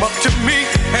came up to me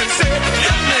and said,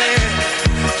 young man,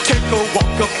 take a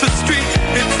walk up the street.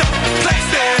 It's a place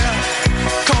there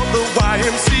called the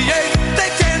YMCA.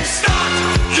 They can start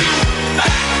you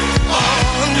back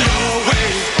on your way.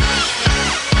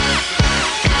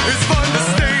 It's fun to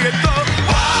stay at the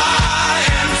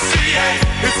YMCA.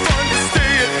 It's fun to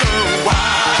stay at the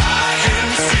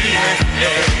YMCA.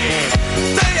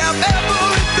 They have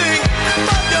everything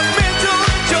for your men to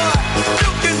enjoy.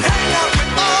 You can hang out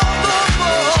with all the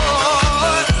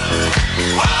boys.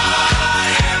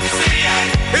 YMCA.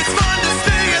 It's fun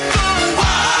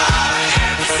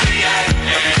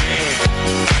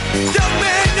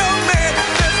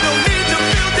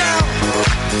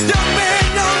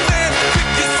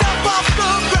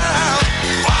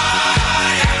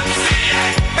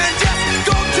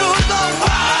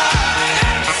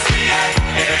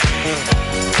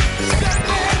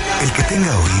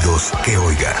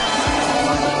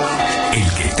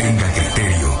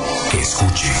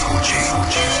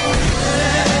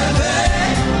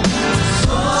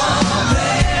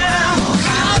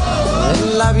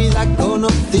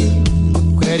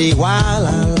ser igual a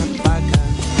la vaca.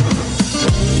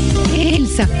 El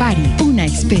Safari, una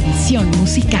expedición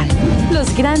musical.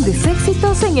 Los grandes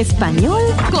éxitos en español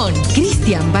con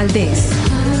Cristian Valdés.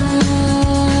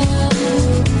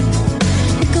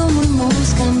 Cómo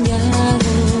hemos cambiado.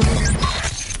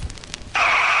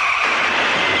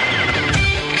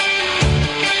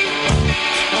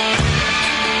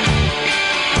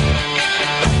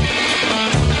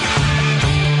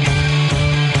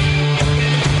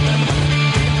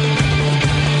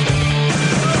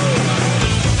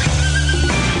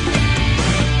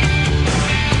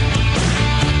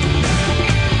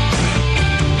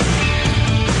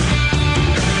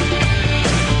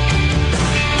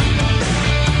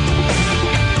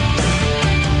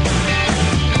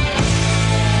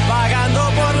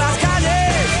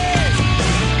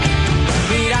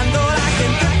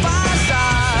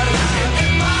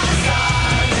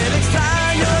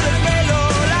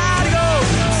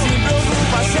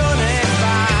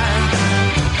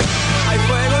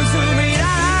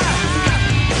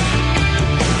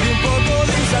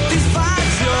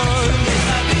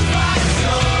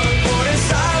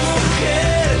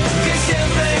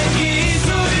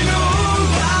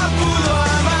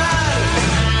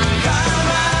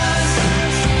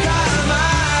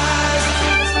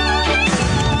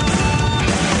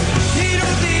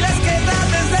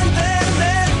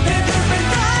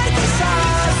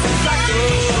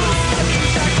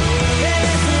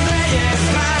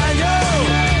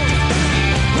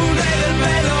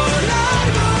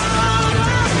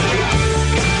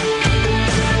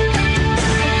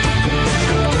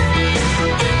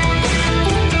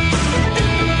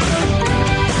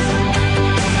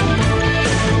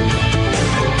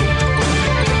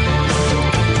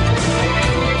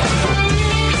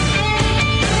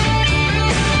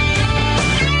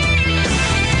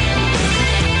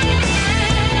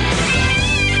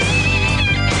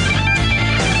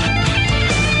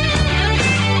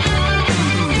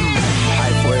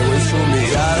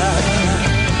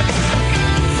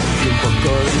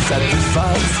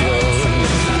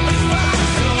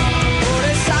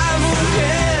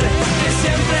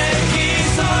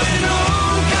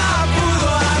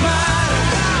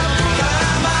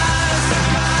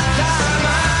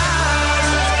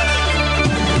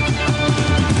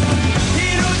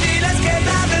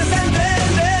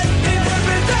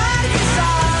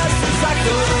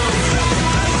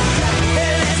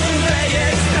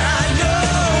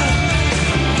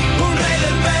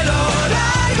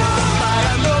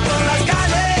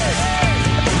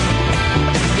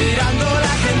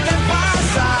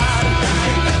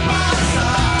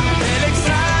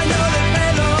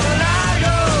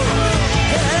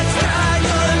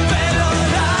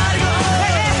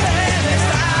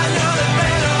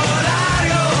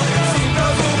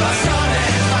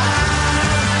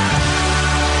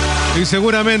 Y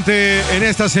seguramente en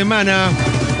esta semana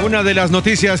una de las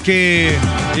noticias que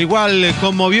igual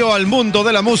conmovió al mundo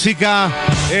de la música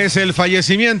es el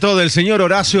fallecimiento del señor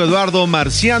Horacio Eduardo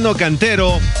Marciano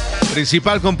Cantero,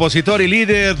 principal compositor y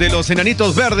líder de los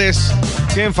Enanitos Verdes,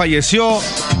 quien falleció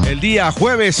el día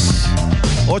jueves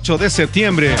 8 de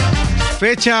septiembre.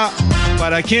 Fecha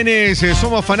para quienes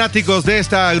somos fanáticos de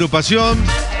esta agrupación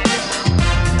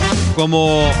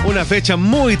como una fecha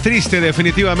muy triste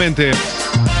definitivamente.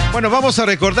 Bueno, vamos a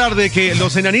recordar de que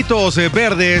los Enanitos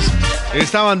Verdes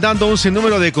estaban dando un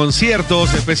sinnúmero de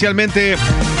conciertos, especialmente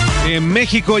en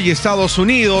México y Estados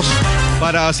Unidos,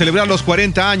 para celebrar los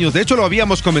 40 años. De hecho, lo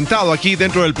habíamos comentado aquí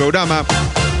dentro del programa.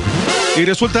 Y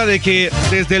resulta de que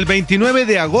desde el 29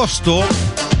 de agosto,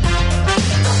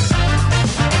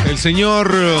 el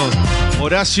señor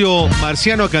Horacio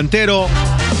Marciano Cantero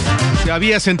se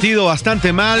había sentido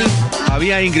bastante mal,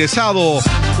 había ingresado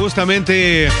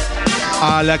justamente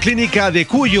a la clínica de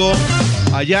Cuyo,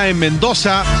 allá en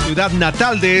Mendoza, ciudad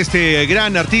natal de este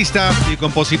gran artista y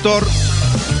compositor,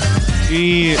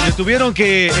 y le tuvieron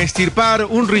que extirpar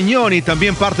un riñón y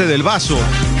también parte del vaso.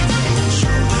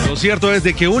 Lo cierto es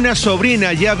de que una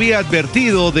sobrina ya había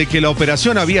advertido de que la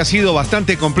operación había sido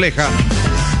bastante compleja,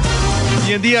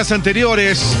 y en días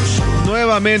anteriores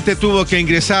nuevamente tuvo que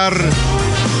ingresar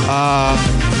a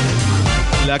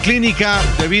la clínica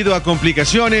debido a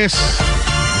complicaciones.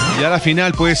 Y a la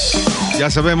final, pues,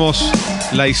 ya sabemos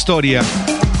la historia.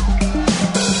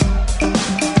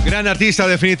 Gran artista,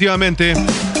 definitivamente.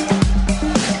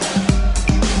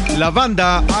 La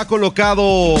banda ha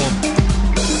colocado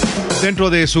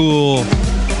dentro de su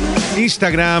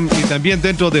Instagram y también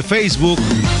dentro de Facebook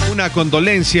una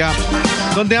condolencia,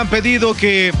 donde han pedido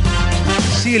que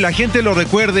sí, la gente lo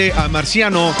recuerde a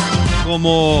Marciano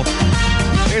como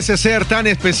ese ser tan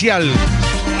especial.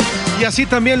 Y así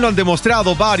también lo han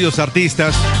demostrado varios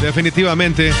artistas,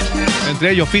 definitivamente.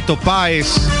 Entre ellos Fito Páez,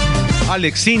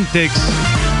 Alex Sintex.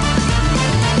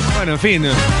 Bueno, en fin,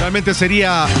 realmente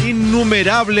sería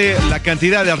innumerable la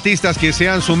cantidad de artistas que se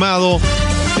han sumado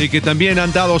y que también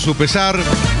han dado su pesar.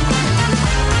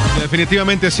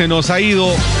 Definitivamente se nos ha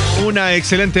ido una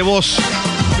excelente voz,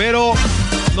 pero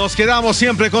nos quedamos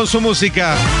siempre con su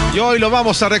música y hoy lo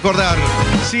vamos a recordar,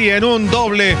 sí, en un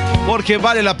doble, porque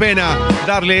vale la pena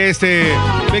darle este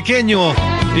pequeño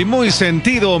y muy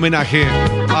sentido homenaje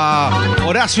a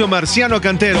Horacio Marciano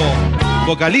Cantero,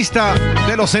 vocalista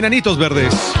de Los Enanitos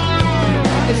Verdes.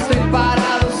 Estoy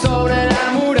parado sobre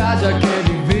la muralla que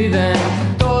divide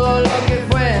todo lo que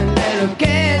fue de lo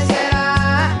que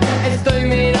será. Estoy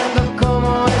mirando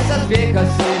como esas viejas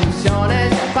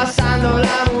ilusiones pasando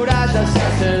la muralla se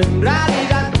hacen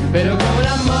realidad, pero como el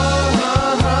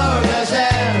amor de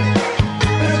ayer,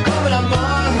 pero como el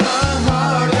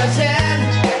amor de ayer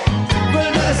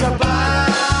vuelve a desaparecer.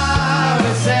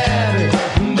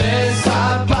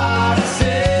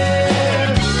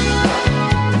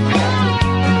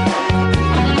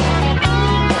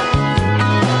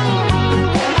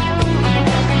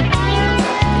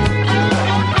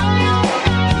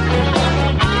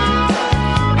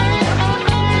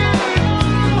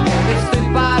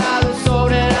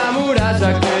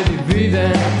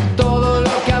 Todo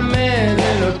lo que amé,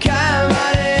 de lo que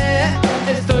amaré.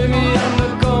 Estoy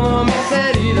mirando cómo mis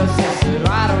heridas se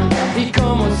cerraron y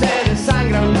cómo se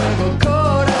desangra un nuevo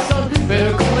corazón.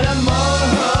 Pero como el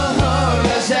amor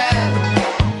de ayer,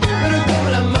 pero como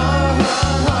el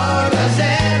amor de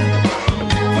ayer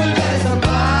vuelve a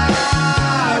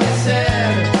desaparecer,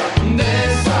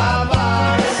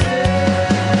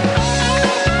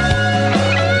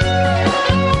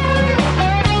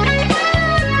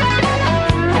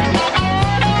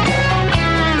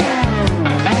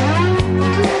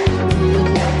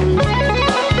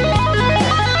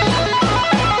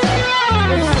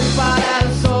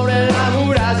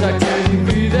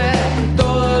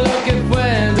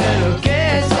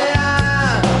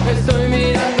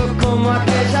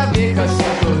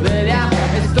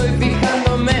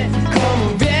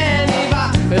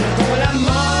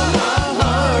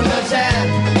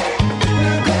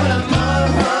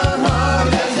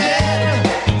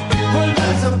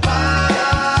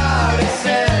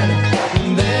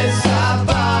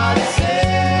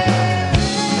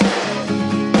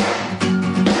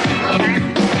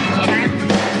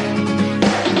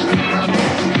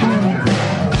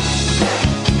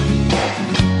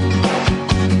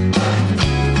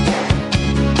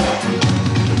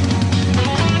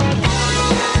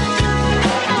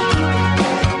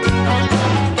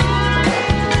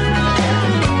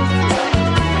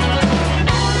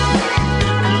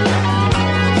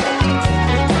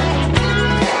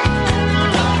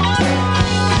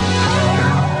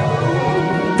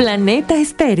 Planeta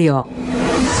Estéreo.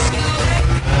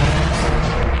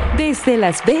 Desde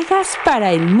Las Vegas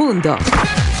para el mundo.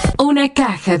 Una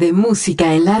caja de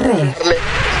música en la red.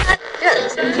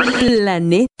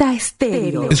 Planeta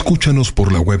Estéreo. Escúchanos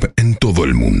por la web en todo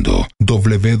el mundo.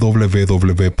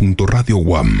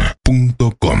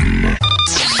 www.radioguam.com.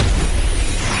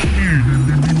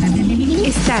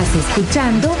 Estás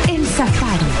escuchando El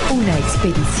Safari, una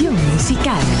expedición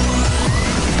musical.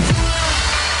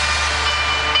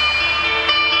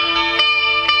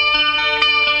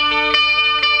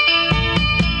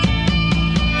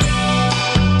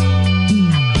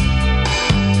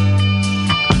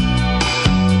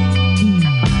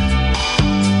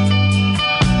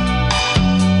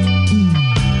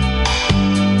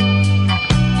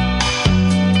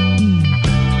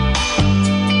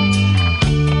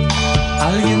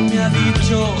 Alguien me ha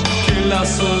dicho que la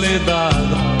soledad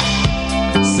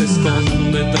se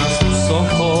esconde tras tus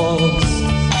ojos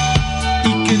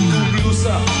y que tu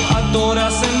blusa adora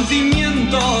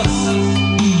sentimientos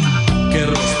que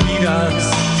respiras.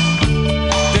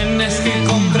 Tienes que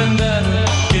comprender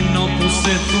que no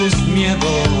puse tus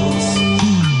miedos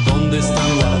donde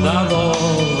están guardados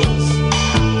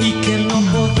y que no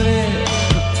podré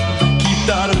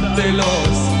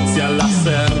quitártelos si al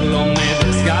hacerlo me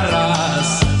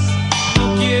desgarras.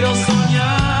 No quiero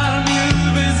soñar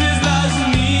 1000 veces las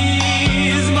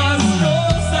mismas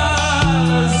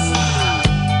cosas,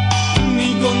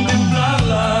 ni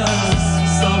contemplarlas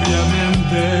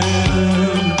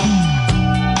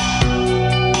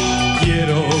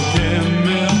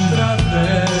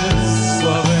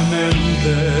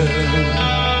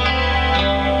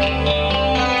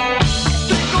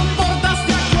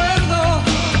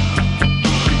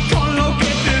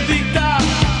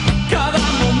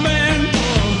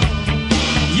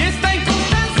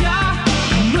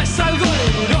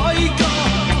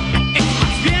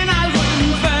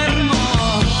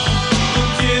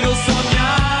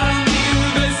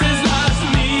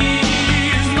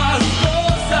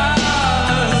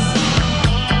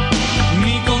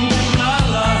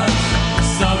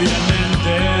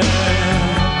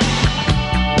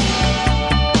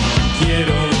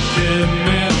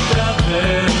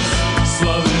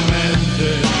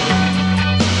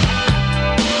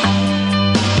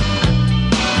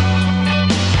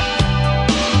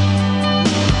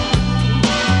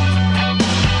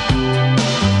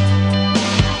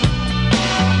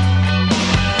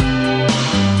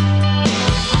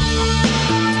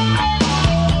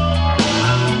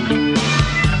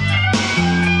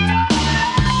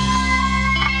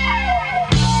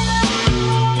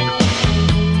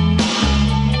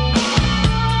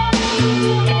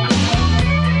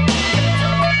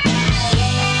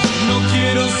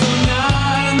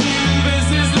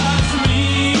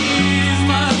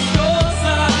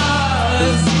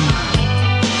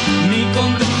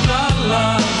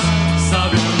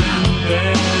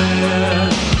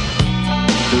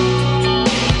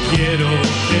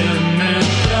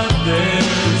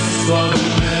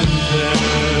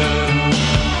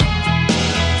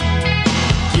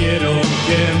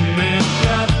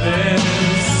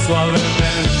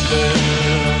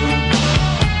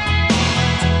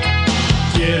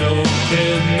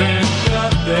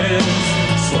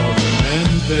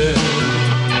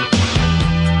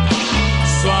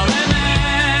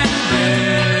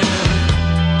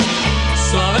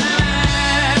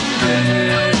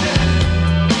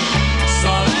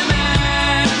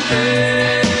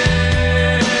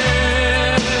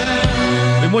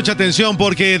mucha atención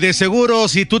porque de seguro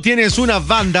si tú tienes una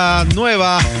banda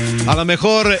nueva, a lo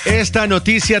mejor esta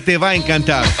noticia te va a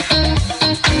encantar.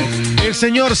 El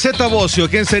señor Zeta Bosio,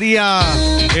 quien sería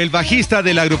el bajista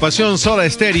de la agrupación Soda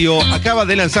Stereo, acaba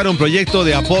de lanzar un proyecto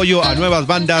de apoyo a nuevas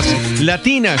bandas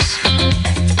latinas.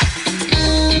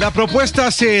 La propuesta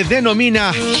se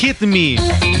denomina Hit Me,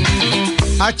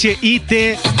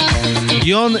 HIT-ME.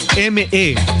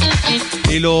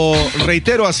 Y lo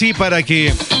reitero así para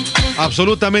que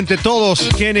absolutamente todos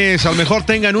quienes a lo mejor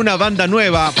tengan una banda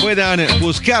nueva puedan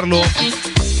buscarlo.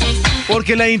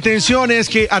 Porque la intención es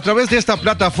que a través de esta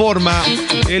plataforma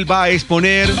él va a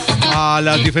exponer a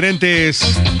las diferentes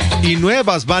y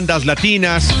nuevas bandas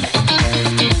latinas.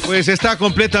 Pues está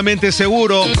completamente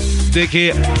seguro de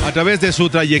que a través de su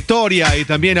trayectoria y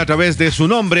también a través de su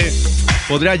nombre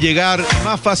podrá llegar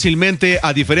más fácilmente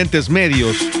a diferentes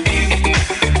medios.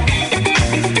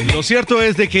 Lo cierto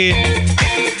es de que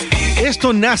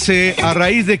esto nace a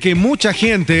raíz de que mucha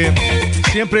gente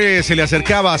siempre se le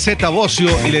acercaba a Zeta Bosio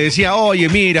y le decía, oye,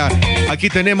 mira, aquí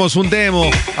tenemos un demo,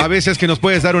 a veces que nos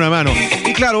puedes dar una mano.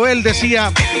 Y claro, él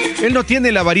decía, él no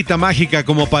tiene la varita mágica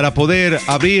como para poder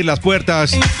abrir las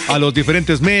puertas a los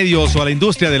diferentes medios o a la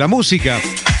industria de la música.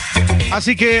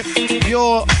 Así que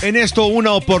vio en esto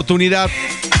una oportunidad.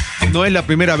 No es la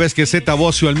primera vez que Zeta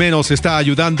Bosio al menos está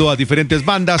ayudando a diferentes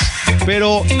bandas,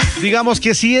 pero digamos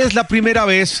que sí es la primera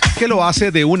vez que lo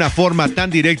hace de una forma tan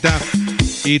directa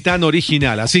y tan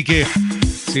original. Así que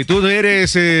si tú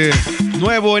eres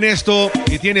nuevo en esto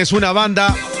y tienes una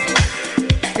banda,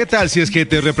 ¿qué tal si es que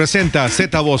te representa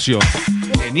Zeta Bosio?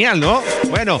 Genial, ¿no?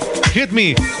 Bueno, Hit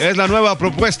Me es la nueva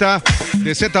propuesta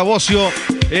de Zeta Bosio,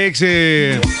 ex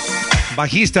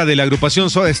bajista de la agrupación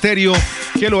Soda Stereo,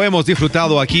 que lo hemos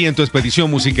disfrutado aquí en tu expedición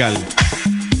musical.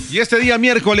 Y este día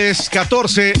miércoles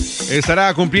 14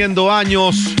 estará cumpliendo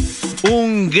años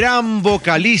un gran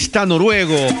vocalista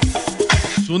noruego.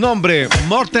 Su nombre,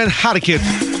 Morten Harket.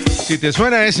 Si te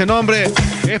suena ese nombre,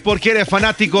 es porque eres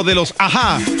fanático de los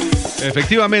Ajá.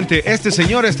 Efectivamente, este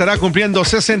señor estará cumpliendo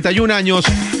 61 años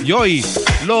y hoy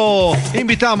lo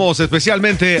invitamos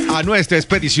especialmente a nuestra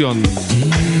expedición.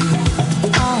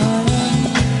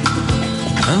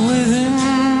 And within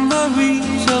the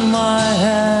reach of my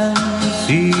hand,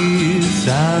 she's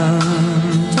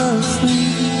sound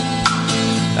asleep,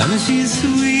 and she's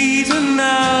sweeter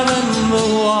now than the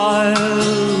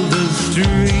wildest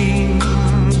dream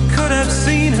could have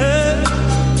seen her.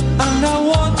 And I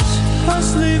watch her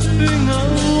slipping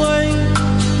away,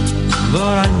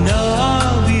 but I know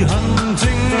I'll be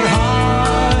hunting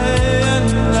high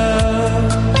and low.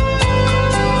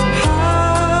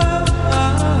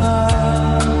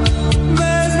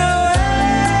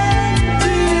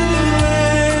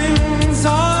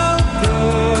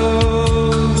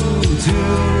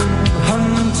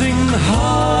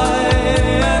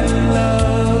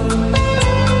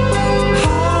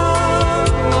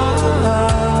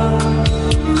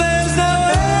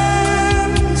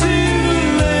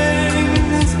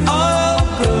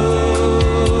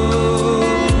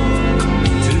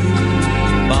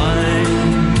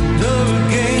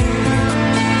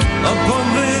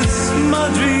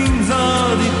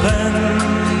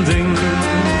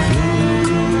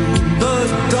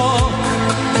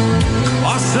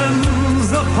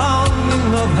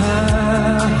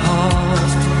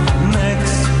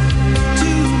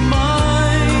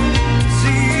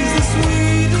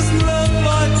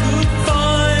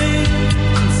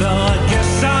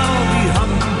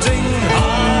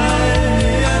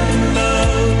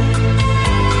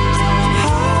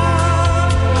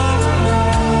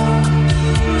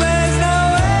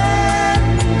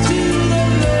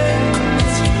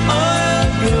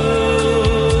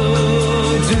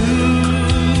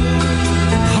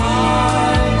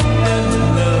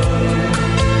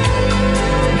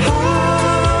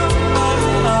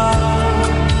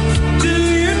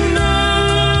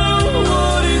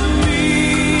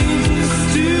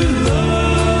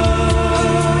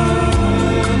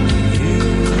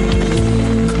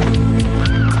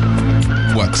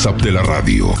 WhatsApp de la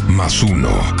radio, más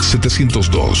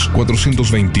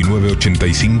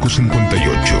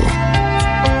 1-702-429-8558. Away.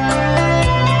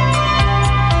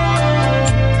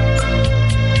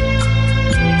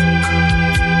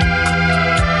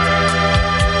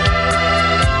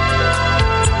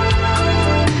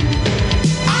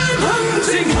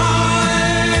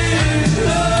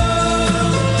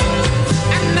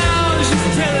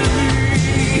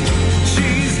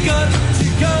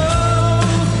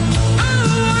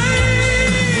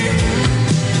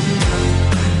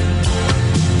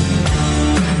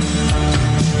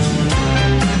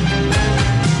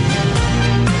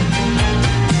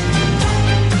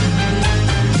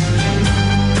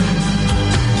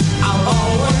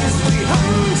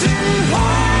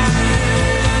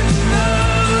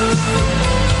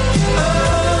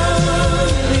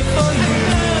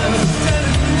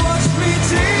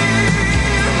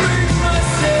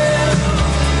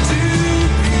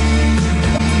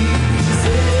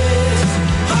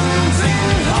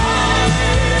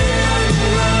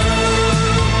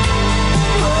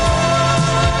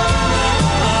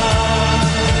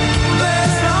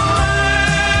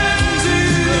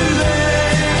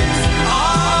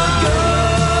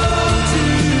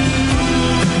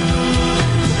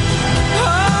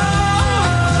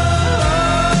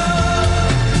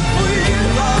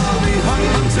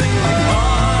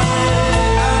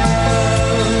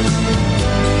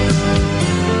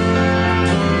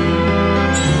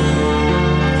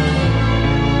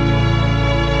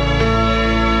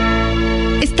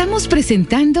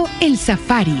 presentando El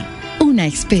Safari, una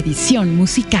expedición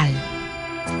musical.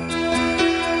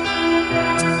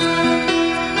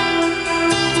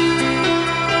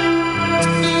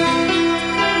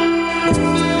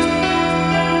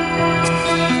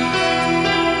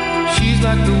 She's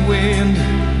like the wind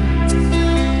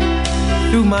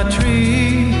through my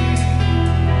tree.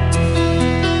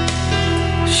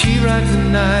 She rides the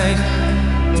night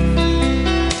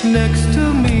next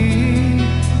to me.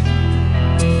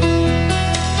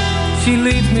 She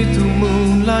leads me through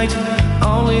moonlight,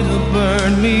 only to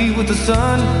burn me with the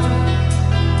sun.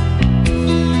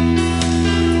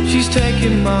 She's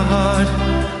taking my heart,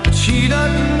 but she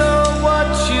doesn't know what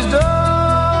she's done.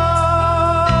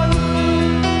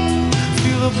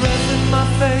 Feel her breath in my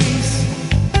face,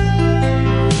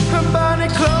 her body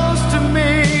close to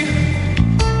me.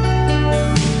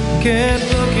 Can't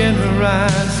look in her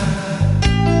eyes,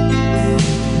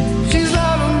 she's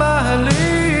out of my league.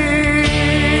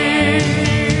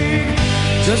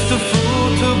 Just a fool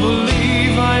to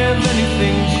believe I have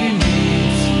anything she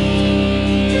needs.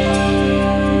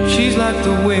 She's like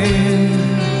the wind.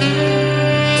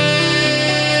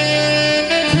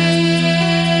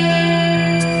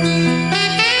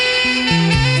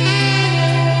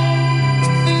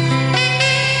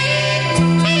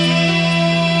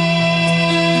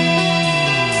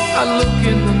 I look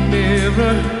in the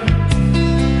mirror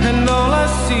and all I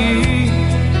see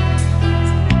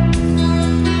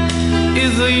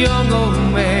is a young old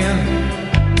man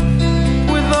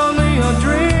with only a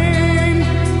dream.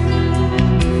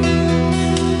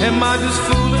 Am I just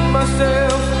fooling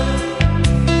myself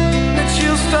that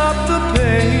she'll stop the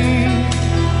pain?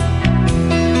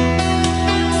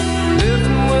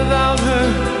 Living without her,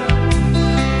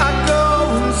 I go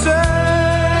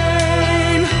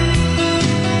insane.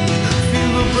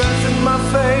 Feel the breath in my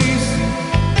face,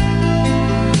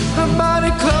 her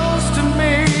body close to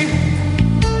me.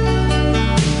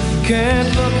 Can't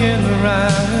look in her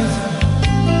eyes,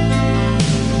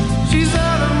 she's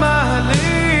out of my league.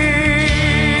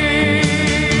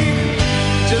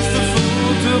 Just a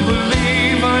fool to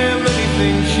believe I am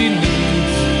anything she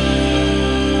needs.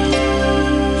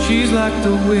 She's like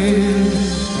the wind.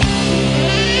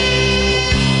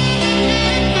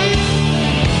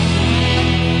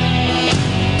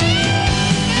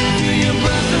 Feel your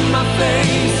breath in my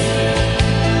face,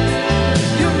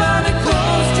 your body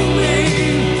close to me.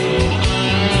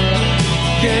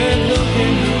 Can't look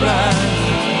in your eyes,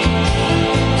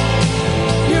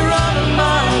 you're out of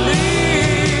my league.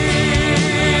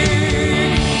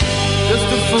 Just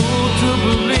a fool to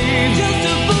believe, just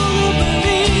a fool to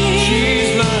believe.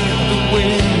 She's like the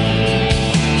wind.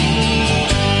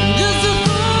 Just a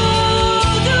fool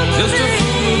to believe, just a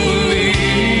fool to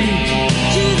believe.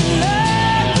 She's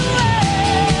like the wind.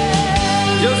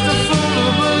 Just a fool to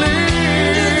believe.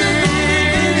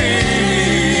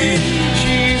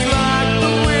 She's like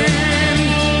the wind.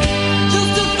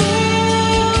 Just a fool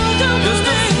to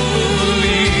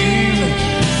believe.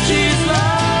 She's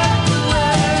like the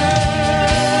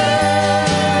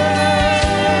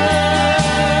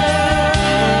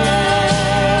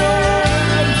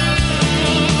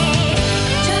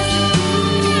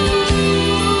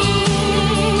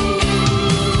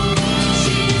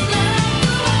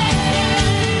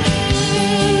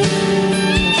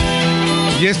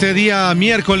Y este día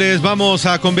miércoles vamos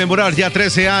a conmemorar ya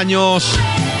 13 años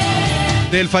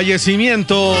del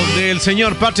fallecimiento del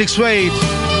señor Patrick Swayze,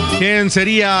 quien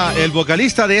sería el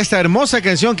vocalista de esta hermosa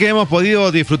canción que hemos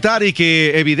podido disfrutar y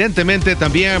que evidentemente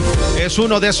también es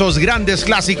uno de esos grandes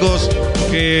clásicos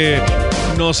que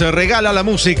nos regala la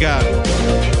música.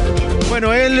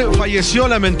 Bueno, él falleció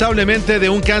lamentablemente de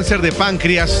un cáncer de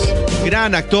páncreas.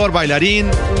 Gran actor, bailarín,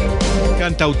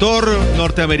 cantautor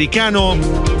norteamericano,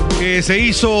 que se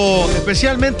hizo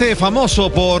especialmente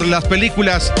famoso por las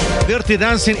películas Dirty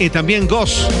Dancing y también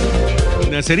Ghost.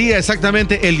 Nacería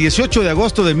exactamente el 18 de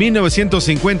agosto de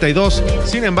 1952.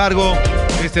 Sin embargo,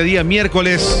 este día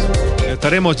miércoles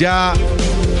estaremos ya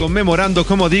conmemorando,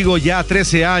 como digo, ya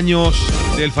 13 años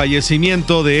del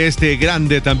fallecimiento de este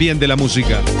grande también de la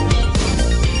música.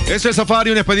 Este es Safari,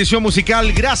 una expedición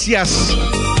musical. Gracias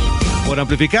por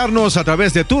amplificarnos a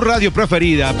través de tu radio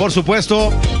preferida. Por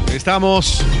supuesto,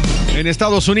 estamos en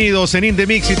Estados Unidos, en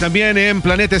Indemix y también en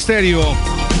Planeta Estéreo.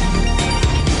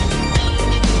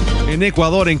 En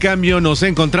Ecuador, en cambio, nos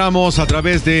encontramos a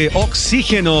través de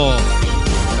Oxígeno.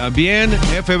 También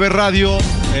FB Radio,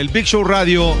 el Big Show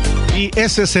Radio y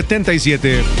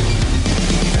S77.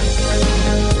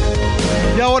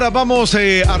 Y ahora vamos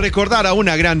a recordar a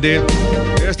una grande.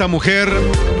 Esta mujer,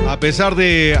 a pesar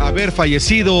de haber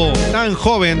fallecido tan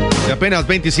joven, de apenas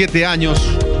 27 años,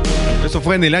 Eso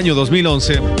fue en el año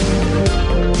 2011.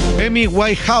 Amy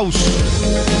Winehouse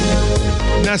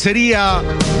nacería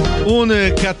un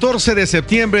 14 de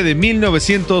septiembre de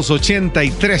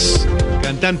 1983.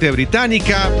 Cantante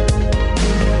británica,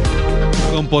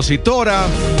 compositora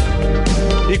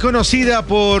y conocida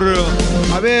por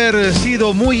haber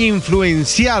sido muy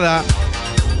influenciada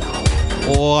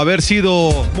o haber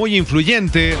sido muy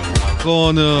influyente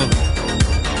con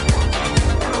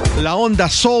la onda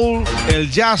soul,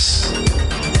 el jazz,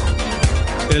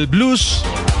 el blues,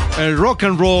 el rock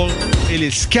and roll,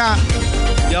 el ska.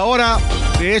 Y ahora,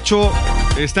 de hecho,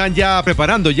 están ya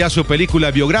preparando ya su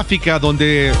película biográfica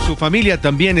donde su familia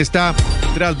también está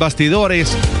tras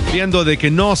bastidores viendo de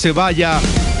que no se vaya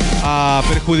a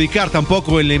perjudicar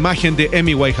tampoco en la imagen de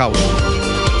Amy Winehouse.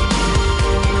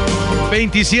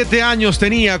 27 años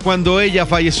tenía cuando ella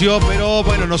falleció, pero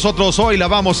bueno, nosotros hoy la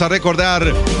vamos a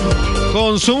recordar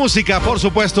con su música, por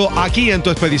supuesto, aquí en tu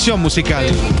expedición musical.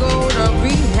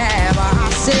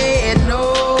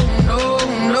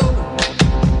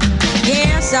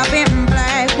 I've been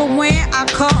black, but when I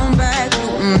come back,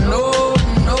 no,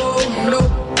 no, no.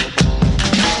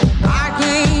 I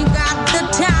ain't got the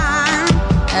time,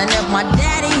 and if my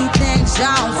daddy thinks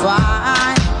I'm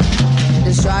fine,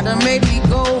 just try to make me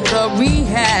go to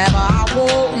rehab. I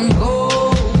won't go,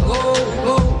 go,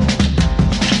 go.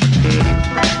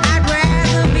 I'd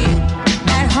rather be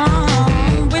at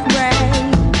home with Ray.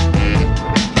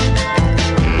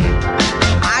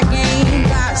 I ain't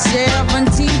got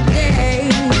 17 days.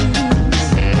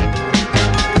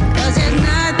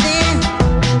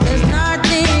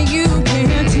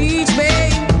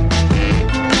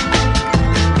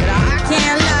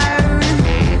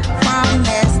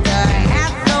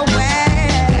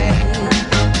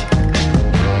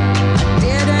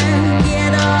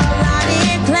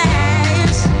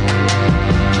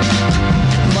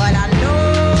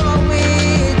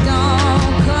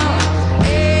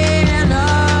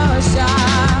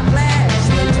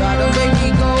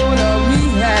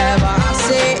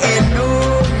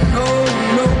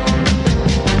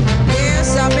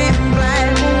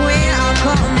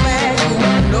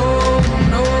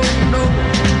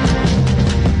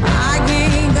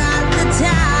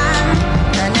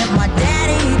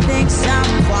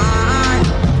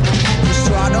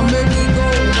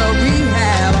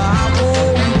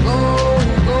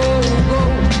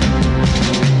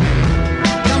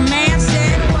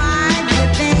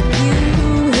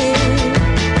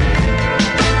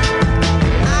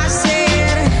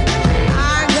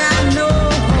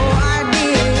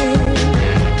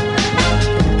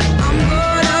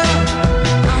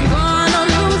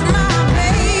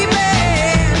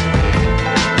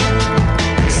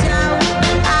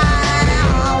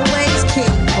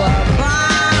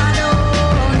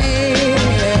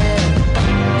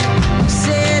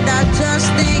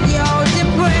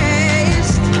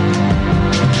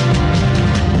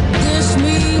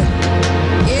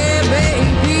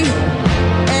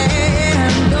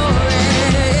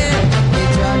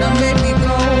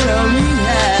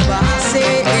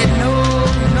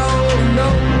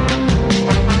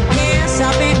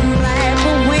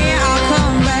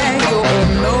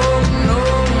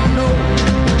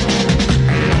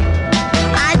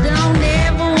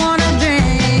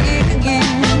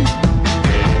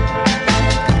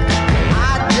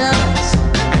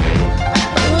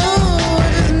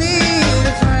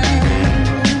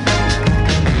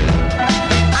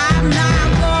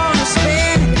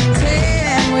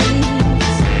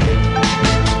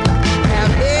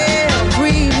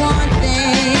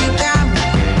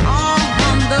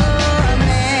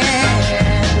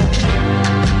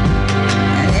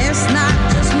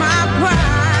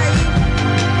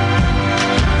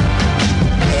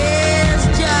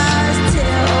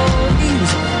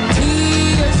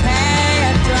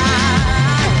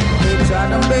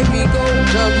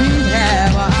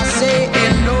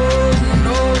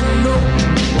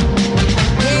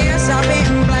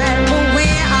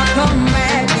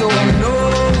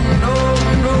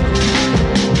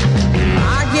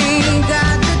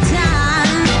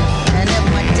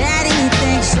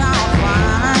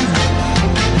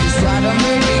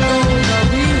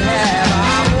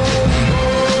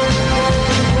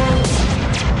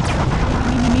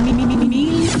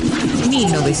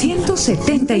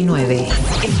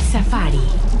 El Safari.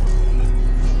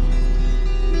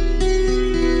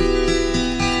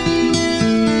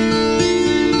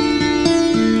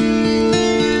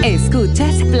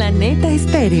 Escuchas Planeta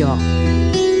Estéreo.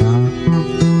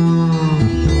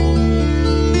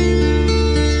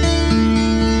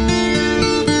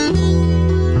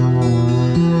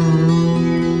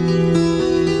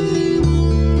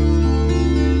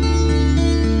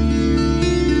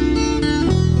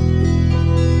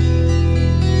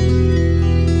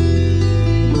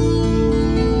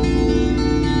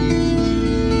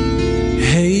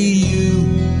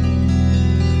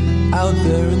 Out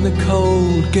there in the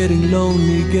cold, getting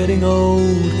lonely, getting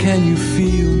old, can you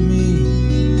feel me?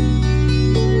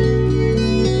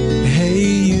 Hey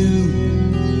you,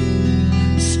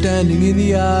 standing in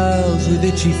the aisles with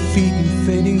itchy feet and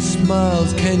fading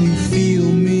smiles, can you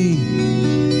feel me?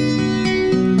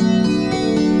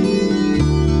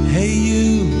 Hey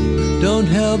you, don't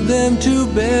help them to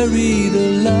bury the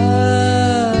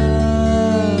light.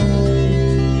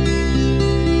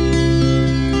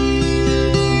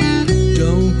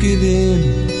 Don't give in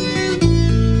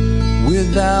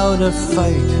without a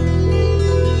fight.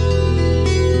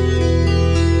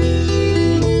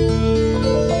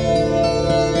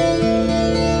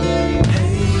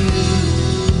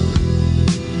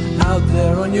 Out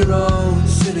there on your own,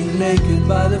 sitting naked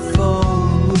by the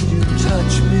phone, would you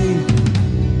touch me?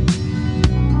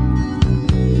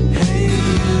 Hey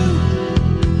you,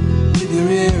 with your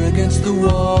ear against the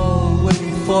wall,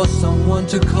 waiting for someone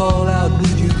to call out,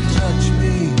 would you touch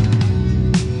me?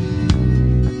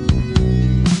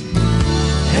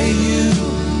 Hey you,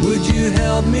 would you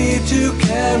help me to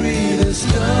carry the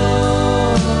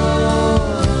stone?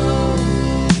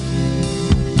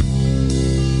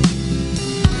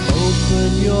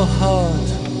 Open your heart,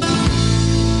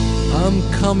 I'm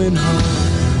coming home.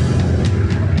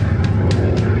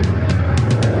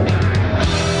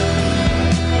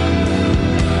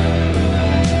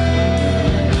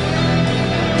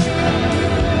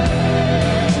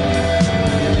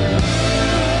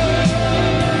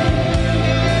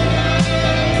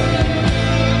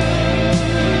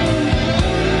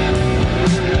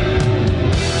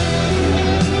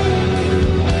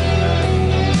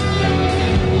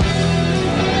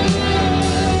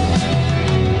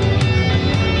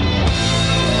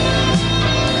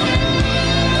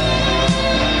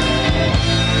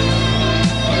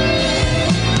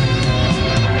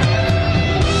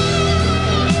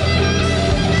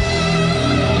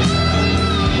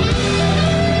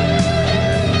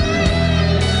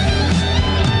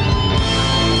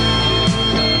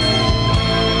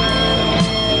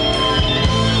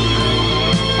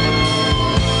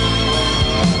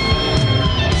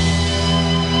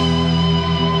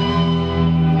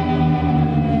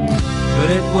 But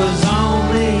it was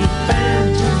only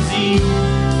fantasy.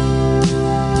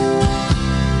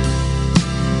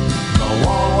 The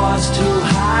wall was too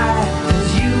high, as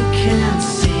you can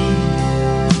see.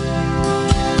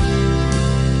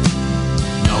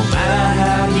 No matter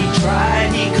how he tried,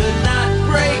 he could not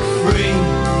break free.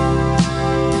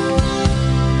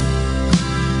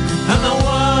 And the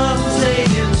worms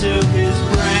ate into his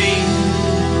brain.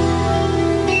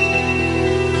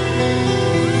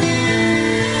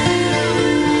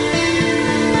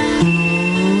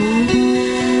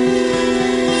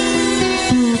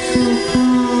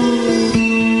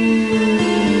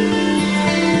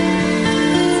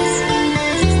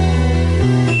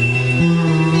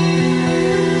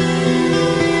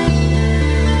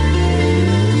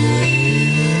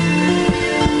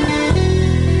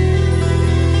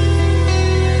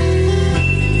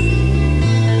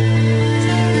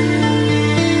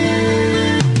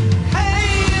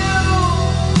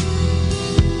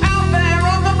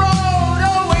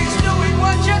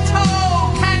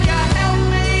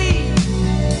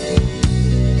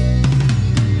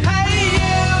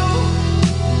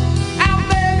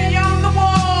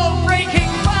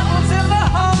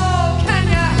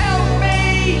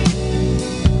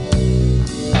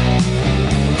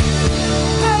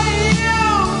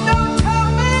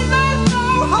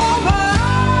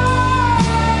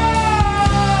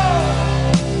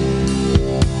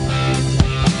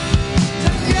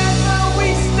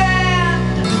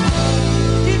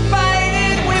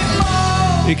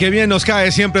 Y qué bien nos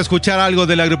cae siempre escuchar algo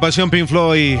de la agrupación Pink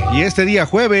Floyd. Y este día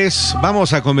jueves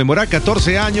vamos a conmemorar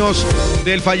 14 años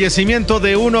del fallecimiento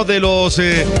de uno de los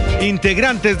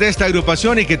integrantes de esta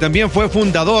agrupación y que también fue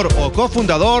fundador o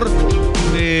cofundador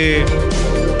de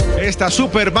esta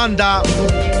super banda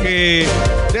que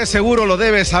de seguro lo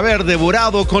debes haber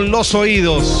devorado con los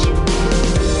oídos.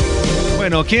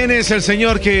 Bueno, ¿quién es el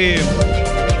señor que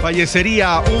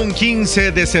fallecería un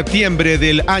 15 de septiembre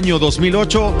del año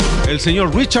 2008? El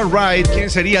señor Richard Wright, quien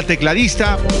sería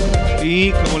tecladista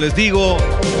y, como les digo,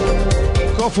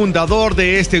 cofundador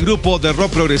de este grupo de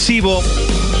rock progresivo,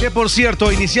 que por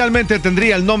cierto inicialmente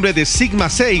tendría el nombre de Sigma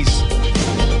 6.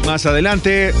 Más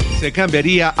adelante se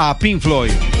cambiaría a Pink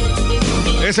Floyd.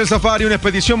 Es el Safari, una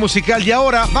expedición musical, y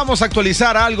ahora vamos a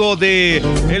actualizar algo de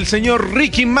el señor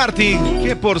Ricky Martin,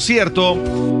 que por cierto,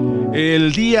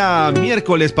 el día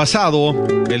miércoles pasado,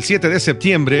 el 7 de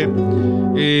septiembre,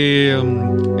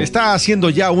 está haciendo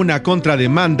ya una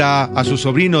contrademanda a su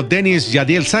sobrino Denis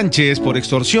Yadiel Sánchez por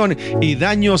extorsión y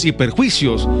daños y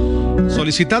perjuicios,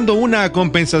 solicitando una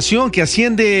compensación que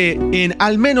asciende en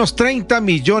al menos $30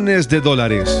 millones.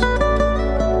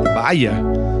 Vaya,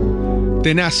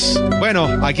 tenaz. Bueno,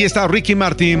 aquí está Ricky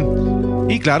Martin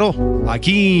y claro,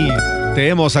 aquí te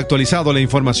hemos actualizado la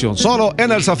información solo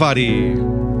en el Safari.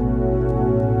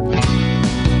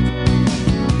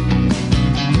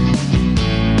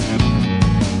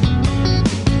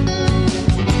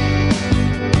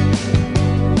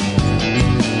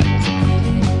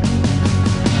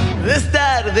 Es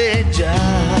tarde ya,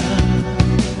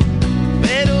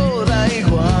 pero da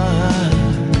igual.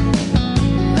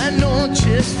 La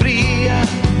noche es fría,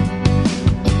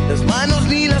 las manos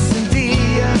ni las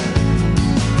sentía.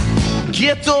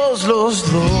 Quietos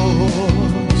los dos,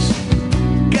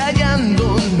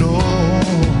 callándonos.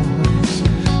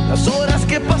 Las horas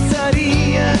que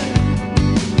pasarían,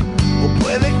 o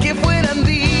puede que fueran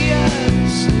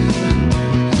días.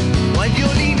 No hay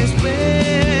violines,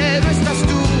 pero estás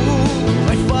tú.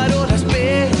 No hay farolas,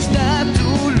 pero está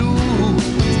tu luz.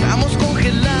 Estamos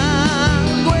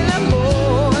congelando el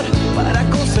amor para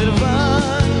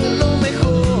conservar lo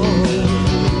mejor.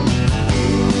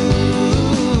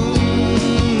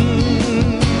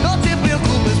 No te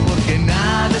preocupes porque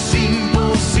nada es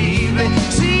imposible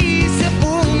si se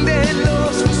funden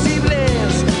los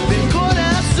fusibles del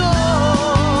corazón,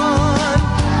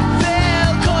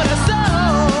 del corazón.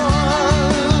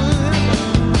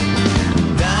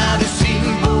 Nada es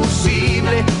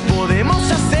imposible, podemos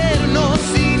hacernos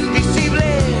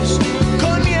invisibles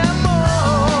con mi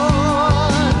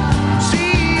amor, si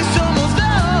somos dos.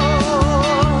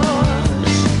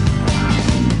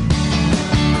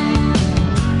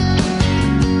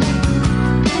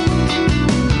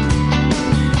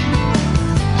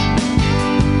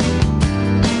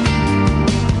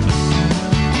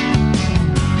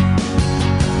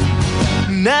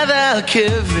 Nada que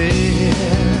ver,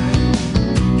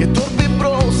 que torpe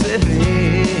proceder,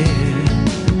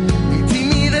 mi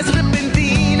timidez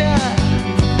repentina,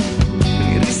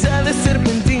 mi risa de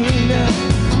serpentina.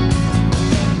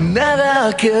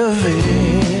 Nada que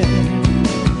ver,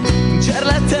 un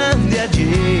charlatán de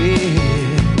ayer,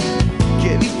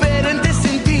 que diferente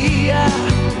sentía,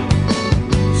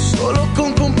 solo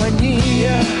con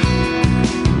compañía.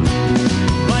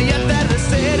 No hay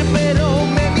atardecer, pero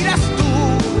me miras tú.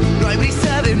 No hay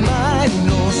brisa de mar,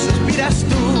 nos suspiras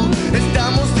tú.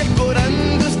 Estamos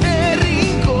decorando este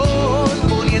rincón,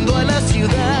 poniendo a la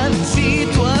ciudad en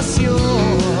situación.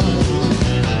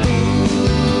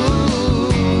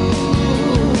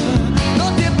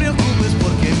 No te preocupes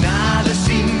porque nada es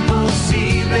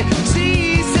imposible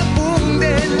si se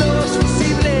funden los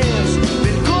fusibles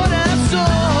del corazón,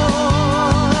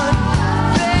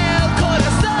 del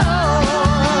corazón.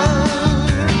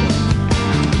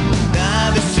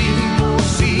 Nada es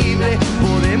imposible,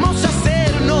 podemos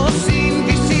hacernos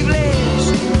invisibles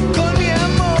con mi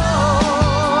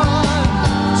amor,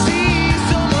 si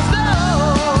somos dos.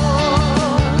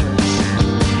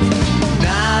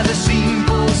 Nada es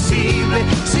imposible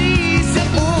si se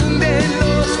funden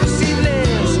los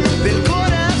fusibles del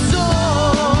corazón,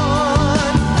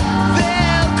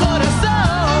 del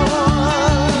corazón.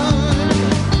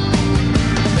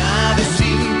 Nada es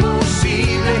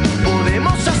imposible,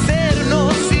 podemos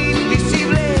hacernos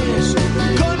invisibles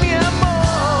con mi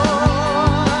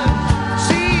amor,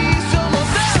 si somos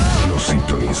dos. Nos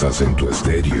sintonizas en tu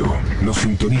estéreo, nos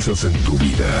sintonizas en tu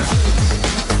vida.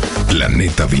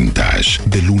 Planeta Vintage,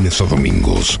 de lunes a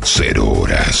domingos, 0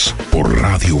 horas, por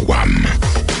Radio Guam.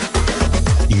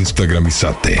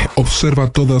 Instagramizate, observa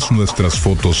todas nuestras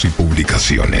fotos y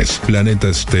publicaciones. Planeta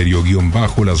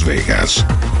Estéreo-Las Vegas.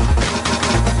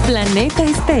 Planeta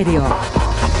Estéreo.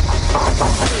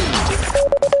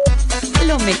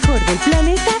 Lo mejor del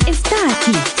planeta está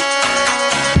aquí.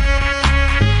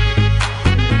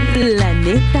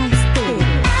 Planeta Estéreo.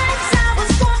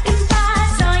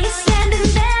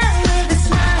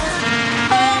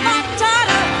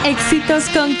 Éxitos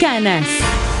con canas.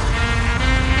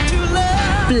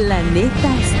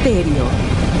 Planeta Estéreo.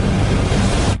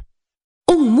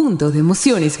 Un mundo de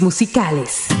emociones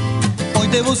musicales. Hoy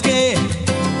te busqué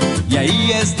y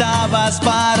ahí estabas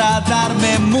para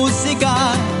darme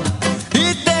música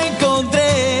y te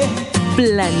encontré.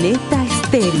 Planeta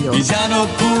Estéreo. Y ya no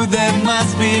pude más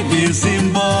vivir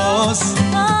sin vos.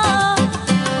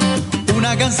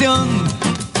 Una canción,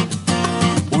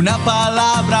 una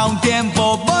palabra, un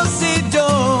tiempo, vos y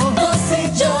yo. Vos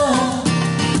y yo.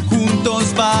 Juntos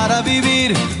para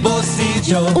vivir, vos y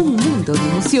yo. Un mundo de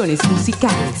emociones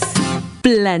musicales.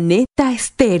 Planeta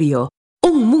Estéreo.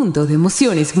 Un mundo de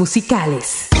emociones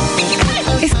musicales.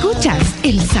 Escuchas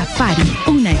El Safari,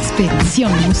 una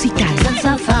expedición musical. El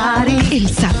Safari. El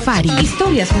Safari.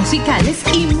 Historias musicales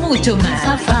y mucho más.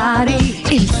 Safari.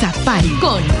 El Safari.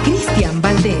 Con Cristian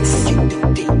Valdés.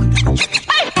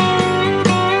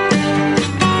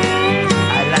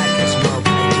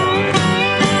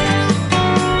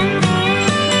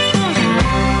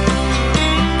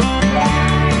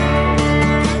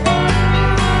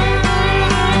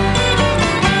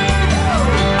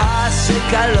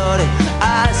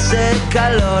 Hace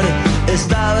calor,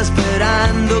 estaba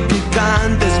esperando que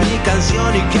cantes mi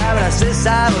canción y que abras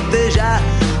esa botella,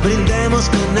 brindemos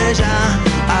con ella,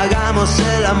 hagamos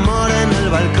el amor en el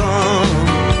balcón.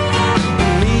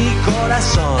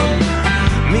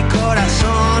 Mi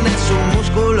corazón es un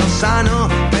músculo sano,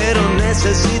 pero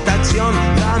necesita acción,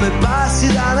 dame paz y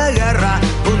dame guerra,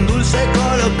 un dulce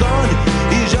colocón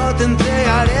y yo te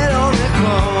entregaré lo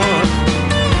mejor.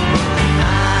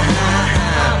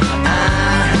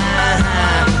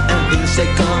 Dulce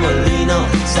como el vino,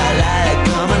 salada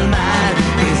como el mar,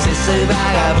 princesa y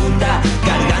vagabunda,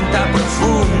 garganta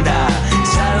profunda,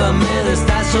 sálvame de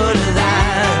esta soledad.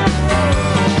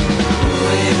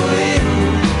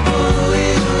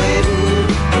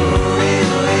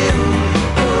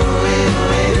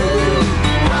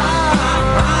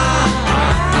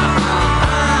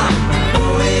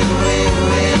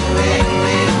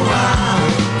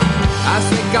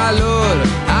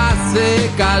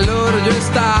 Hace calor, yo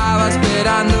estaba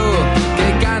esperando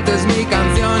que cantes mi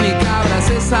canción y que abras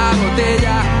esa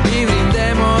botella y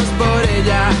brindemos por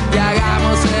ella y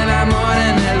hagamos el amor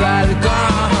en el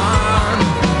balcón.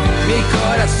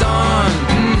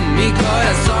 Mi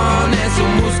corazón es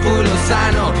un músculo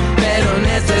sano, pero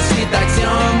necesita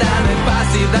acción, dame paz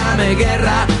y dame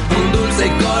guerra, un dulce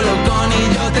colocón y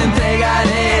yo te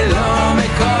entregaré lo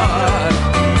mejor.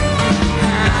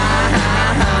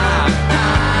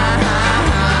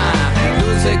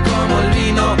 Como el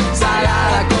vino,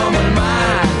 salada como el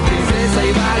mar, princesa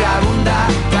y vagabunda,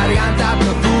 garganta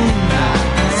profunda,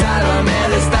 sálvame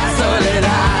de esta soledad.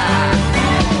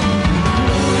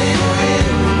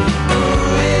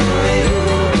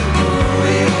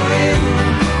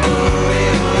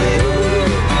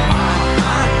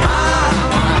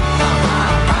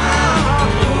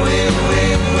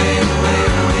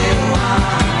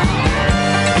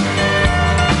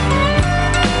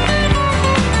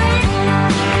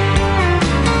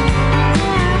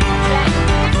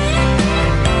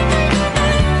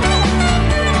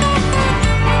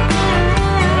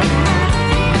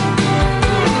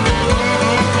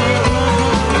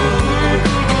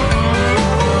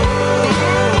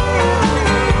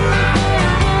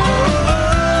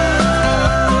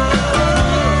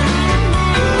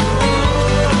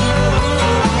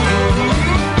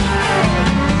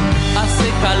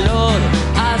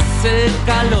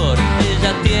 Calor,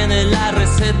 ella tiene la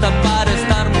receta para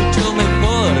estar mucho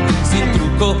mejor, sin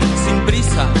truco, sin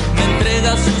prisa, me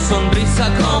entrega su sonrisa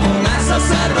como una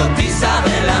sacerdotisa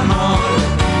del amor.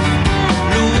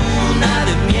 Luna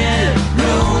de miel,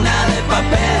 luna de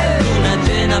papel, luna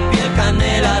llena, piel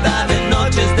canelada de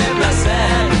noches de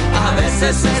placer. A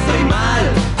veces estoy mal,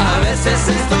 a veces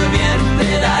estoy bien,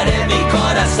 te daré mi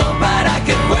corazón para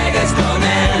que juegues con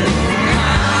él.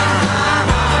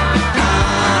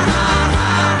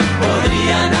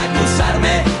 Podrían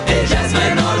acusarme, ella es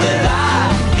menor de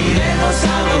edad. Iremos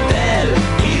a un hotel,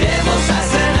 iremos a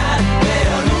cenar,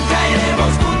 pero nunca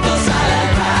iremos juntos al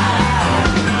altar.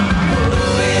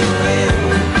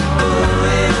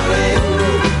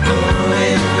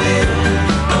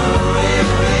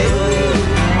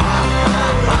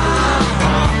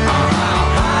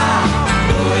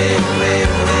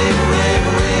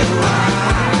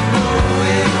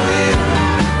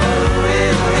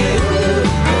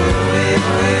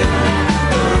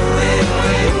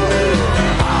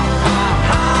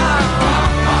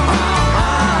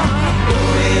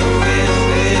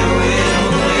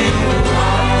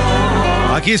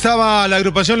 Aquí estaba la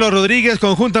agrupación Los Rodríguez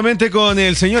conjuntamente con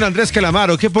el señor Andrés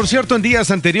Calamaro, que por cierto en días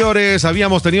anteriores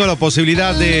habíamos tenido la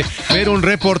posibilidad de ver un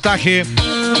reportaje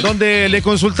donde le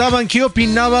consultaban qué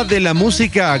opinaba de la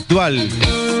música actual.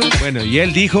 Bueno, y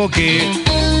él dijo que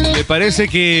le parece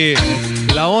que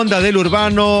la onda del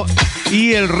urbano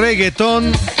y el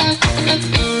reggaetón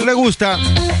le gusta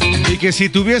y que si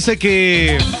tuviese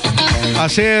que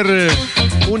hacer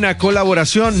una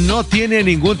colaboración no tiene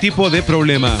ningún tipo de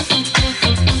problema.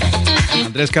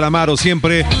 Andrés Calamaro,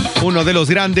 siempre uno de los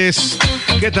grandes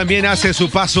que también hace su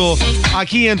paso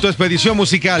aquí en tu expedición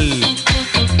musical.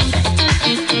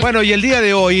 Bueno, y el día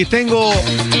de hoy tengo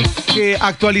que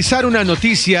actualizar una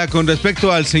noticia con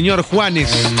respecto al señor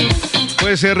Juanes.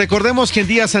 Pues recordemos que en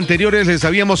días anteriores les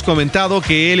habíamos comentado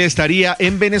que él estaría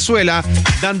en Venezuela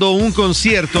dando un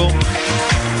concierto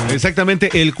exactamente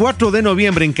el 4 de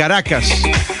noviembre en Caracas.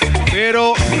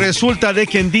 Pero resulta de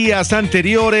que en días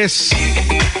anteriores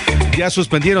ya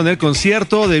suspendieron el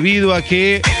concierto debido a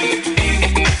que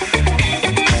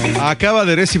acaba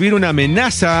de recibir una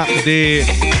amenaza de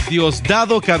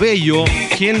Diosdado Cabello,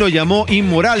 quien lo llamó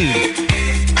inmoral.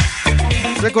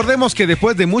 Recordemos que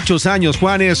después de muchos años,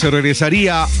 Juanes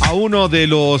regresaría a uno de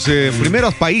los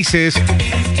primeros países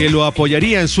que lo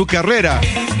apoyaría en su carrera.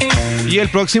 Y el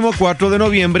próximo 4 de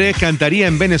noviembre cantaría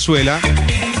en Venezuela,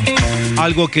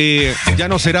 algo que ya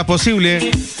no será posible,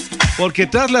 porque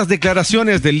tras las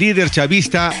declaraciones del líder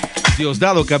chavista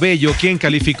Diosdado Cabello, quien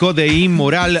calificó de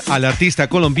inmoral al artista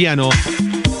colombiano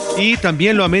y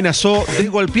también lo amenazó de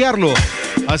golpearlo.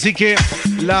 Así que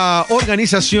la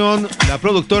organización, la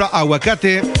productora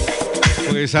Aguacate,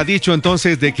 pues ha dicho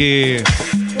entonces de que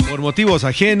por motivos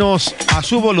ajenos a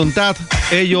su voluntad,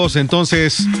 ellos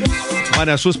entonces van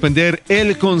a suspender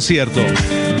el concierto.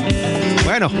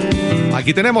 Bueno,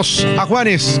 aquí tenemos a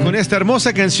Juanes con esta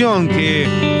hermosa canción que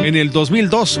en el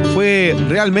 2002 fue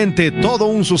realmente todo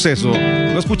un suceso.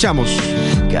 Lo escuchamos.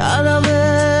 Cada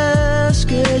vez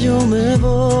que yo me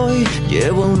voy,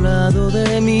 llevo a un lado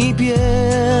de mi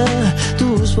piel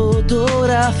tus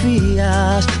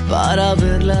fotografías para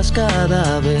verlas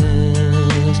cada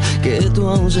vez que tu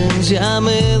ausencia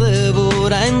me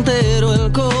devora entero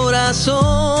el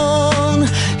corazón.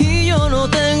 Y yo no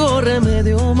tengo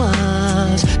remedio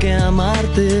más que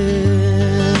amarte.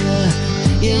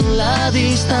 Y en la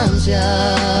distancia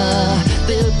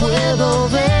te puedo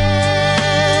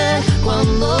ver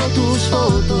cuando tus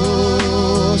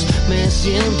fotos me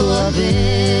siento a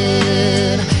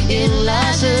ver. Y en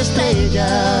las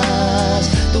estrellas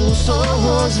tus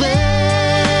ojos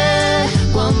ver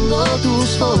cuando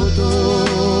tus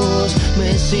fotos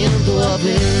me siento a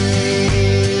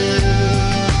ver.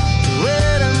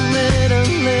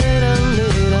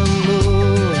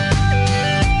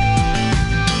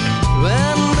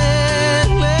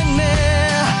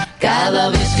 Cada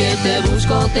vez que te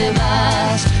busco te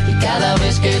vas y cada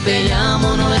vez que te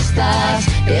llamo no estás.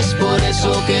 Es por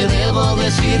eso que debo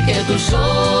decir que tú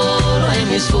solo en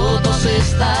mis fotos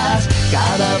estás.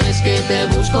 Cada vez que te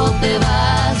busco te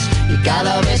vas y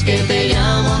cada vez que te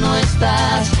llamo no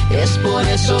estás. Es por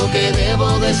eso que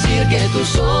debo decir que tú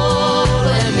solo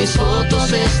en mis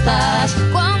fotos estás.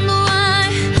 Cuando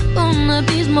hay un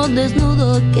abismo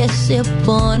desnudo que se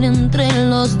pone entre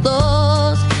los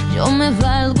dos, yo me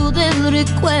valgo del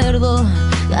recuerdo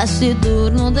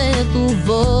taciturno de tu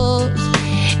voz.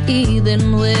 Y de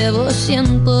nuevo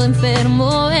siento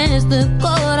enfermo este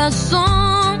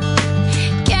corazón,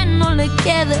 que no le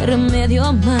quede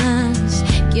remedio más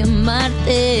que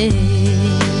amarte.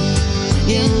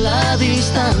 Y en la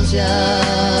distancia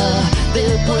te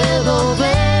puedo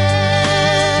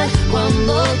ver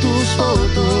cuando tus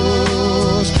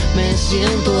fotos me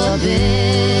siento a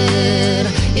ver.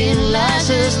 Y en las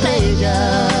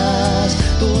estrellas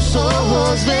tus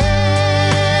ojos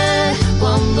ver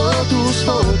cuando tus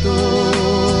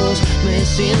fotos me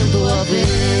siento a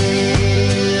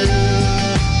ver.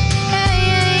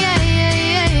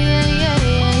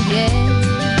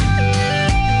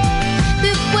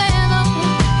 Te puedo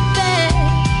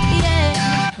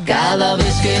ver, Cada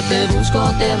vez que te busco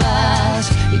te vas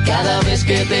y cada vez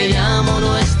que te llamo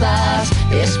no estás.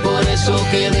 Es por eso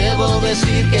que debo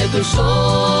decir que tú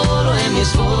solo en mis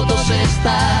fotos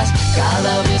estás.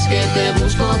 Cada vez que te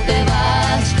busco te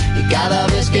vas y cada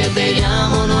vez que te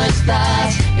llamo no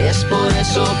estás. Es por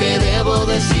eso que debo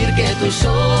decir que tú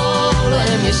solo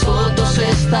en mis fotos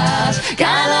estás.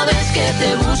 Cada vez que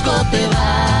te busco te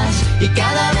vas y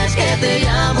cada vez que te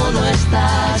llamo no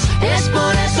estás. Es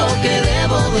por eso que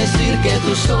debo decir que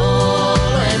tú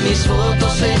solo en mis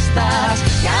fotos estás.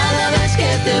 Cada vez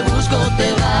que te busco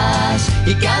te vas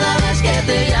y cada vez que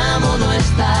te llamo no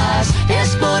estás. Es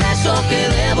por eso que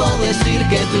debo decir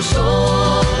que tú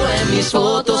solo en mis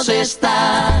fotos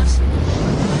estás.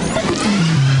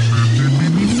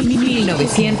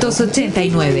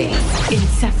 1989, El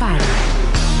Safari.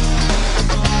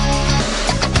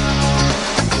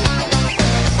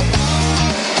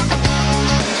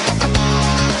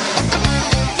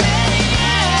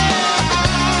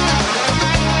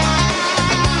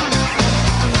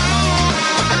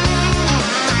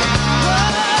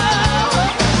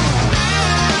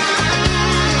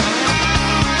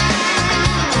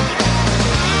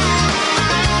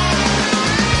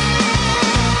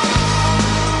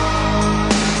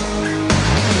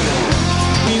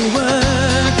 Igual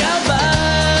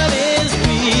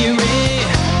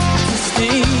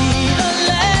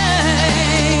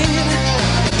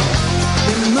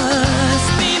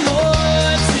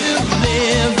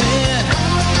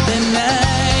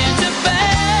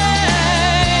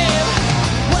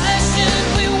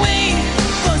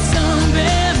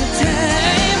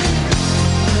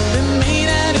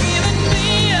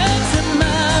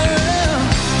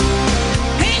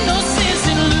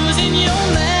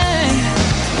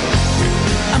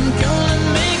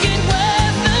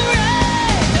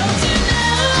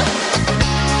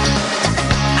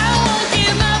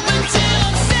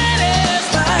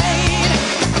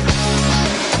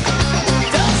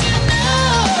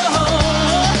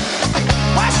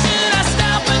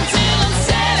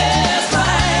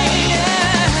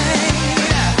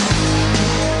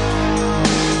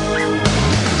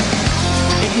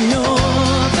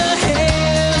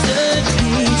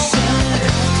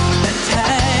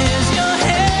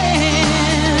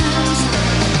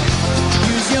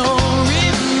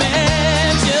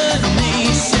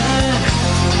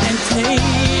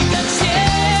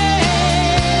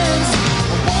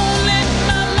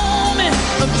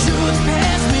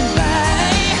pass me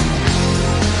by.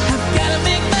 I've gotta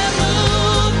make my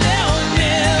move now or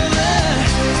never.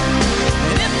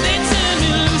 And if they turn me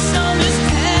loose on this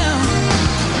town,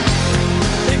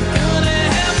 they're gonna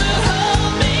have to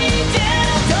hold me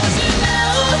down. Don't you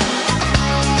know?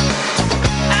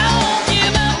 I won't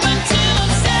give up until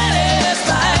I'm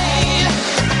satisfied.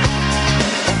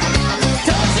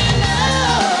 Don't you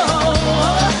know?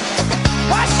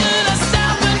 Why should I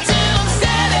stop until I'm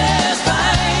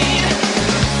satisfied?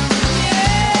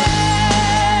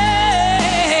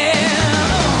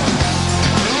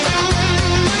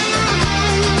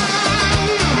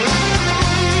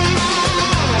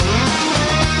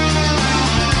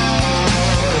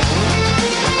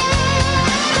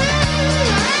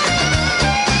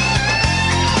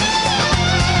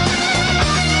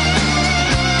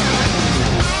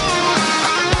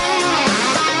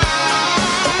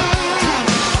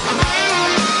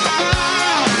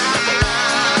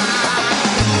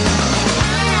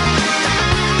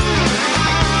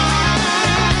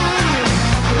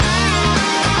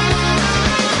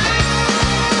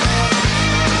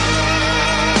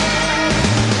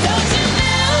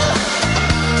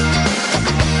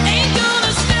 Ain't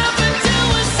gonna stop until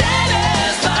we're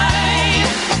satisfied.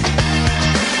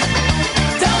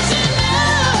 Don't you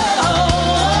know?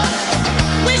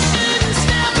 We shouldn't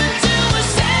stop until we're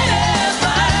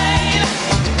satisfied.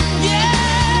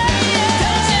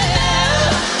 Don't you know?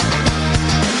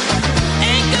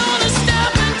 Ain't gonna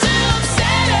stop until I'm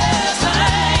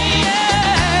satisfied.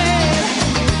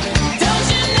 Don't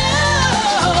you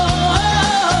know?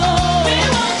 We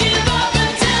won't give up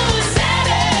until we're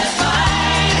satisfied.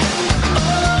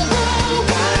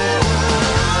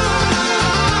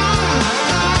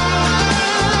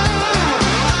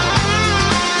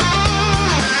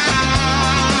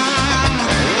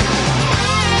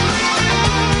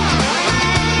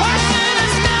 Why should I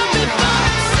stop before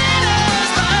I'm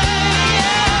satisfied?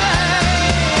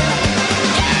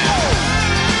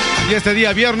 Y este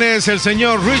día viernes el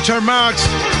señor Richard Marx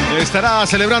estará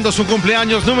celebrando su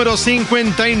cumpleaños número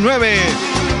 59.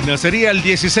 Nacería el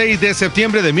 16 de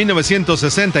septiembre de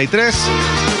 1963.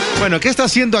 Bueno, ¿qué está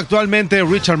haciendo actualmente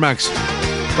Richard Marx?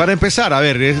 Para empezar, a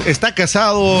ver, está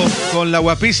casado con la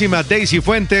guapísima Daisy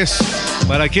Fuentes.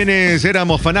 Para quienes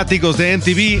éramos fanáticos de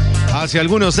MTV hace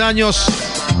algunos años,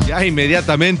 ya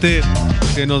inmediatamente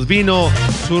se nos vino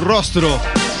su rostro.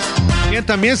 Quien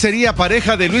también sería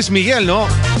pareja de Luis Miguel, ¿no?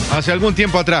 Hace algún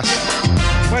tiempo atrás.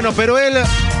 Bueno, pero él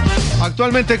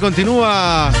actualmente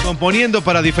continúa componiendo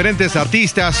para diferentes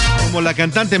artistas, como la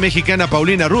cantante mexicana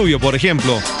Paulina Rubio, por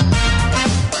ejemplo.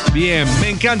 Bien, me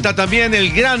encanta también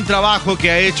el gran trabajo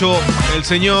que ha hecho el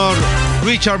señor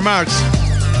Richard Marx.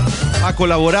 Ha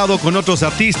colaborado con otros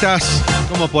artistas,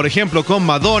 como por ejemplo con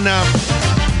Madonna,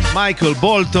 Michael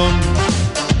Bolton.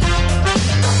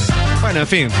 Bueno, en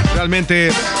fin,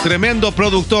 realmente tremendo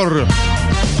productor.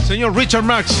 Señor Richard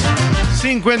Marx,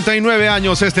 59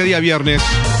 años este día viernes.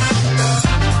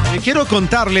 Y quiero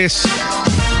contarles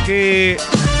que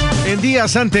en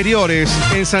días anteriores,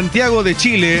 en Santiago de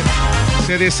Chile,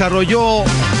 se desarrolló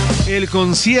el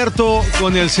concierto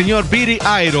con el señor Billy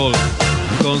Idol.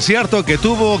 Concierto que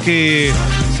tuvo que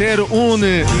ser un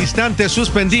instante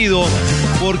suspendido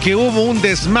porque hubo un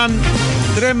desmán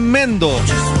tremendo.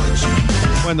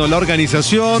 Bueno, la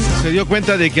organización se dio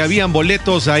cuenta de que habían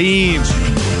boletos ahí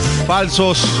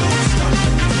falsos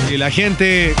y la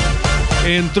gente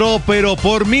entró pero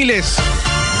por miles.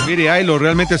 Billy Idol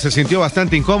realmente se sintió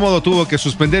bastante incómodo, tuvo que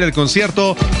suspender el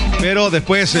concierto, pero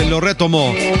después lo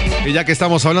retomó. Y ya que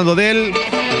estamos hablando de él,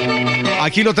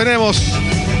 aquí lo tenemos,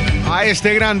 a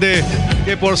este grande,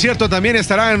 que por cierto también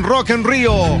estará en Rock en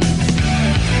Río.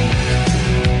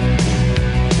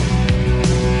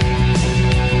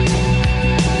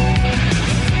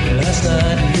 Last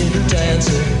night a little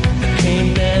dancer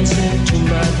came dancing to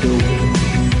my door.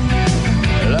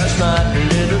 Last night a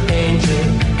little angel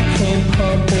came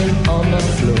pumping on my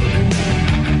floor.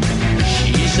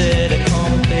 She said,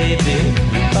 come on baby,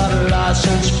 got a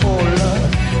license for love.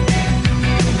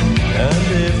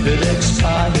 And if it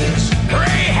expires,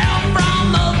 pray help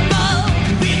from above.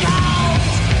 Because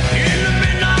in the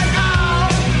midnight hour,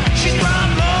 she's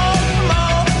crying more,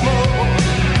 more, more.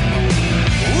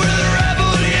 With a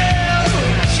rebel yell,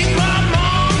 she's crying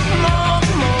more, more,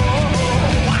 more.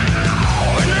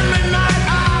 Wow, in the midnight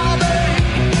hour, babe,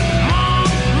 more,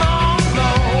 more,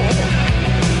 more.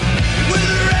 With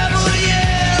a rebel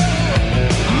yell,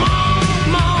 more,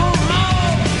 more, more,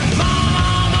 more,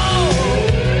 more.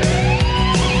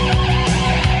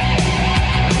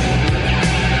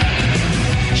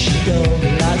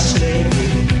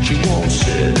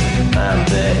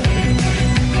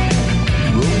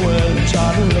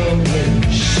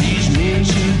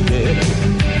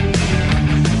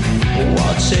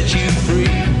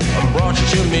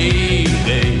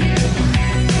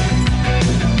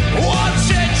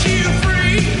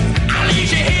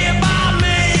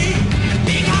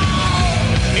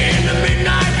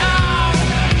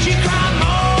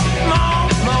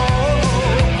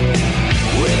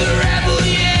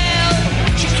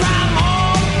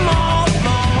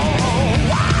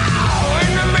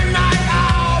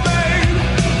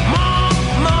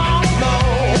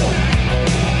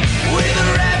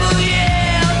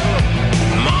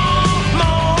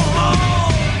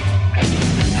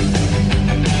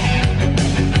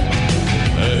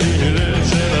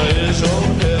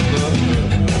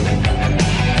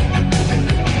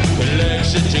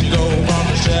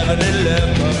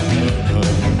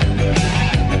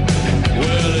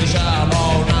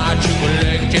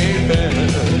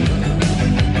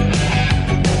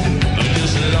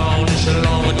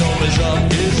 polish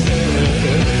up his head.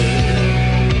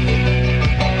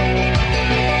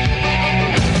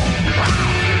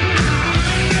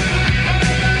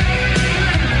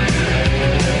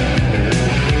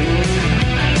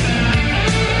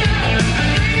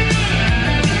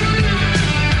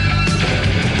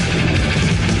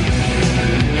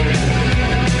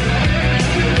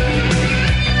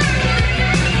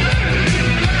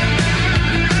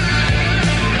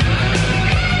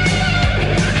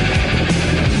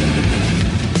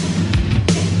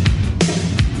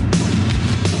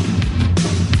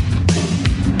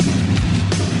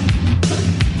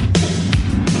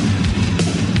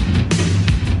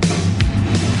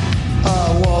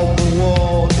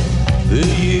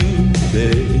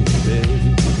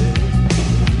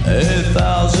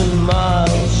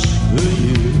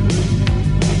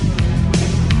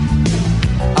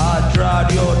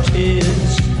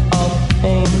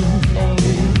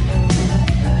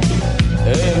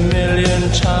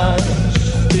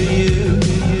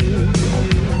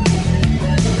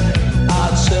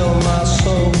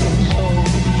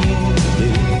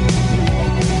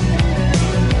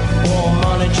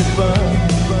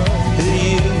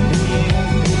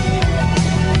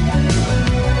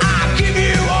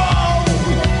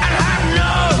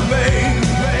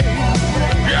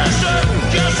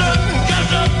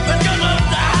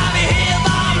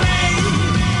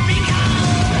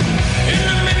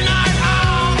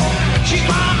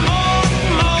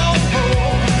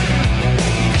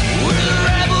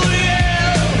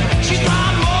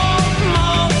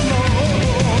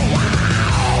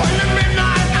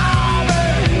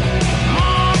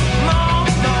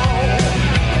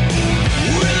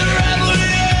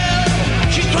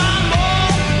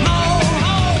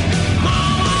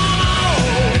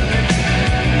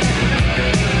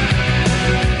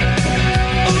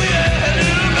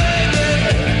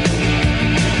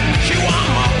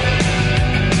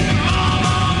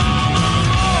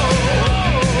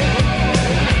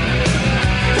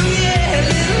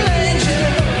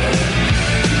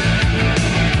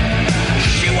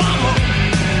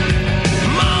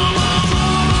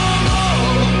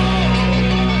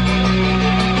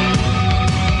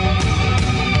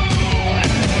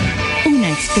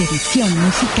 Expedición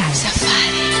musical.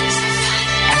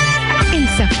 El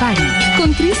Safari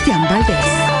con Cristian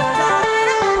Valdés.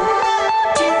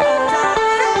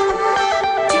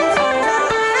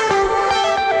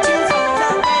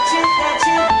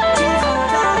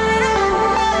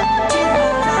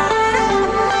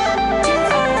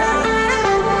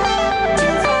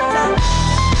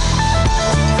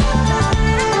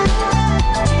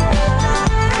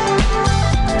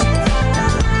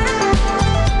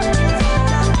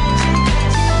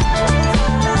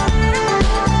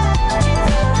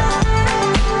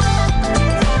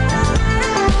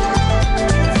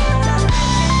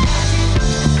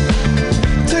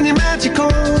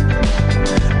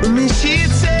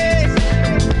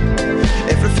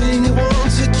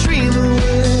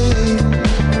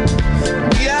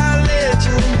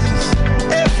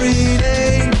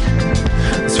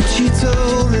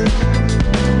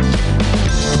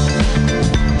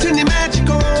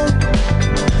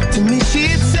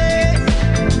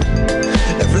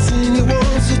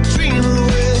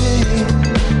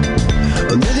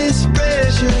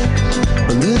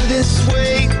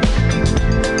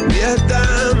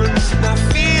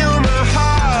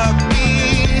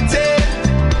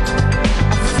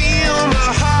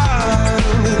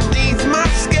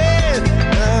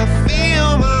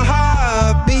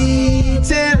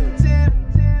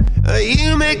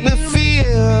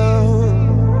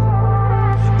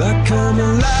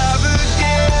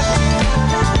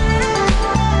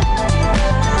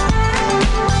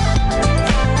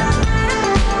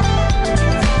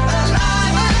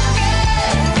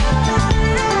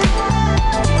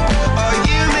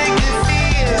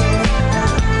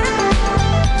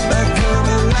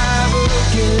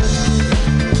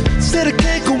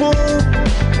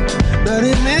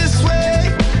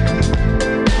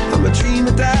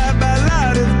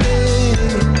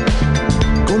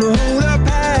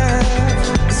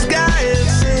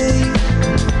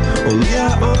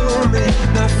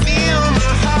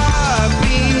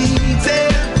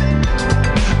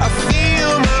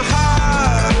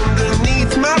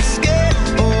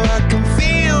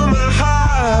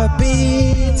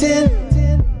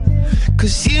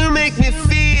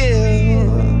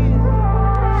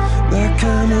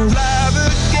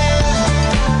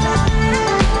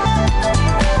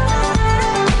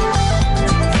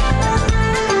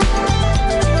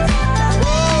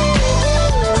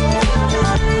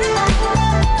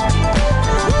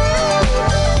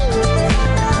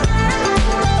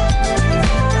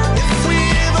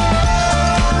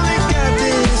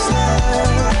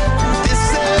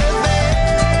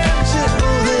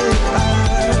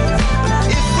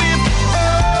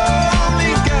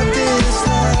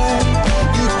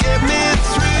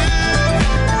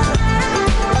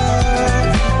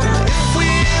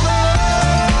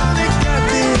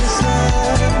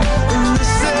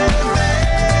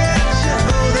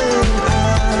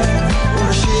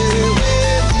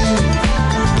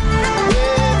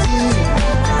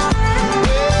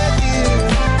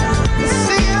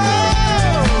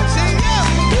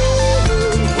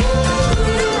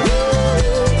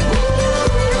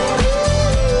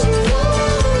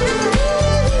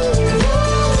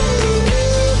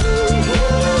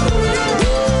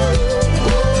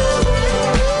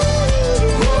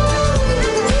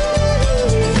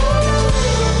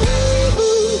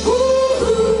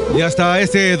 Y hasta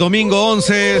este domingo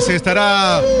 11 se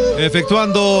estará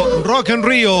efectuando Rock en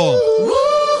Río.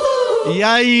 Y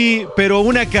hay, pero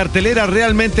una cartelera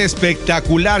realmente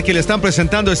espectacular que le están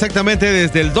presentando exactamente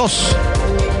desde el 2.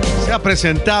 Se ha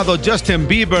presentado Justin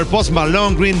Bieber, Post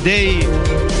Malone, Green Day,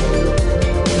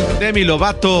 Demi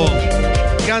Lovato,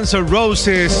 Guns N'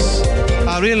 Roses,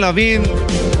 Avril Lavigne.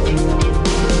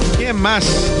 ¿Quién más?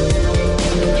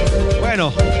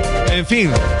 Bueno, en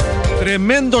fin,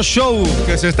 tremendo show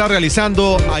que se está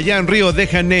realizando allá en Río de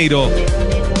Janeiro.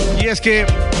 Y es que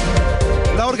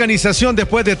la organización,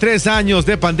 después de 3 años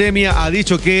de pandemia, ha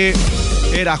dicho que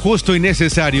era justo y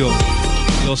necesario.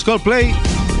 Los Coldplay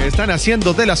están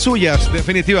haciendo de las suyas,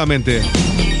 definitivamente.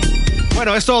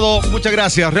 Bueno, es todo. Muchas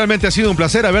gracias. Realmente ha sido un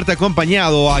placer haberte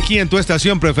acompañado aquí en tu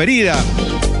estación preferida.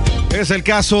 Es el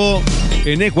caso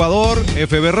en Ecuador,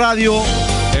 FB Radio,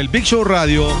 el Big Show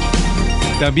Radio.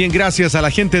 También gracias a la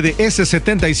gente de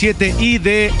S77 y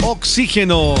de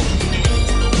Oxígeno.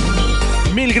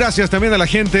 Mil gracias también a la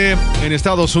gente en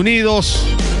Estados Unidos.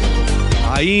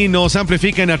 Ahí nos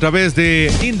amplifican a través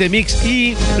de Indemix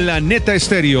y Planeta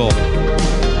Estéreo.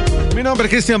 Mi nombre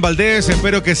es Cristian Valdés,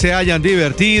 espero que se hayan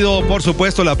divertido. Por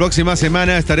supuesto, la próxima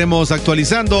semana estaremos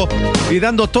actualizando y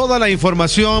dando toda la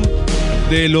información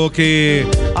de lo que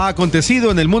ha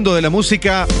acontecido en el mundo de la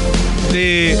música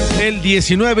del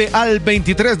 19 al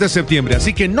 23 de septiembre.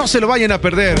 Así que no se lo vayan a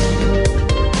perder.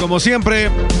 Como siempre,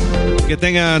 que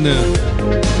tengan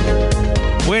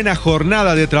buena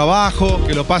jornada de trabajo,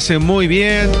 que lo pasen muy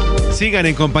bien, sigan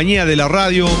en compañía de la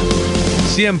radio.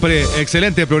 Siempre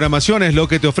excelente programación es lo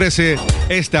que te ofrece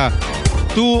esta,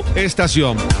 tu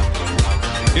estación.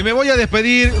 Y me voy a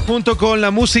despedir junto con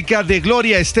la música de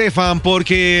Gloria Estefan,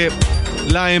 porque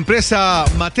la empresa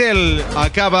Mattel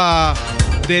acaba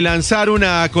de lanzar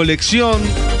una colección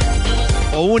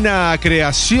o una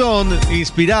creación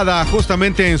inspirada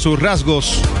justamente en sus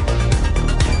rasgos.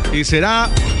 Y será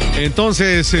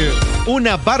entonces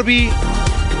una Barbie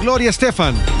Gloria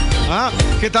Estefan. ¿Ah?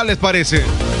 ¿Qué tal les parece?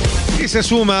 Y se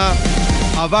suma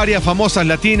a varias famosas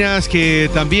latinas que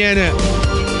también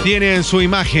tienen su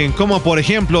imagen, como por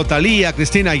ejemplo Thalía,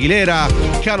 Cristina Aguilera,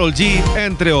 Karol G,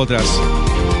 entre otras.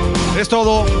 Es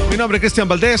todo. Mi nombre es Cristian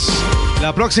Valdés.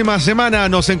 La próxima semana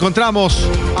nos encontramos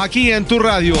aquí en tu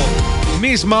radio.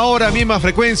 Misma hora, misma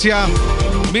frecuencia,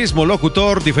 mismo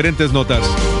locutor, diferentes notas.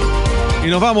 Y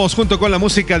nos vamos junto con la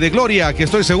música de Gloria, que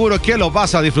estoy seguro que lo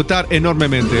vas a disfrutar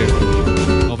enormemente.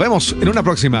 Nos vemos en una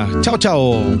próxima. Chao,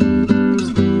 chao.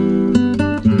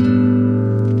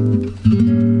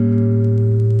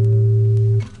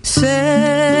 Sé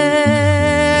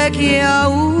que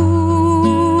aún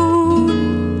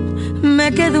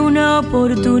me queda una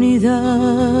oportunidad.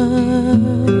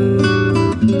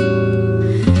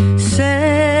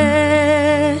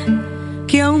 Sé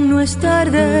que aún no es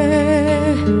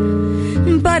tarde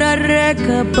para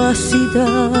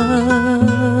recapacitar.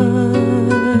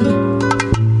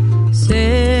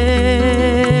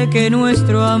 Sé que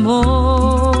nuestro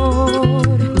amor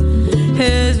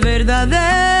es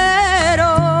verdadero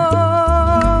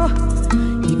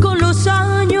y con los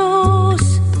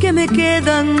años que me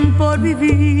quedan por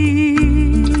vivir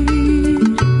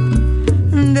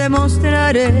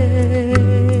demostraré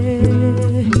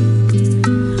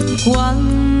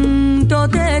cuánto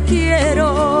te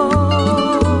quiero.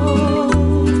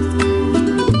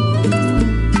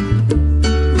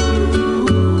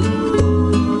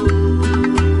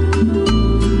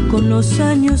 Con los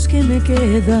años que me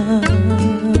quedan,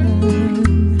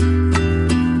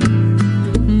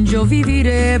 yo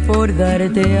viviré por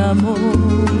darte amor,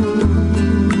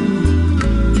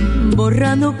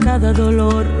 borrando cada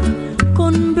dolor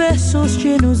con besos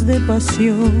llenos de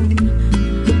pasión,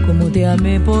 como te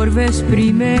amé por vez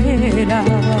primera.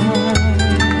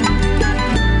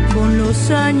 Con los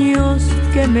años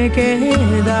que me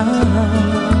quedan,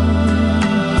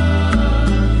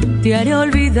 te haré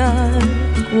olvidar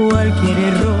cualquier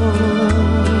error.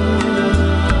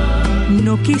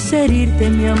 No quise herirte,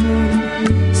 mi amor,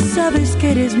 sabes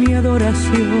que eres mi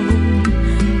adoración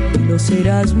y lo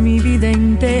serás mi vida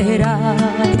entera.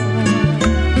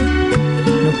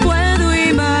 No puedo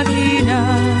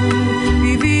imaginar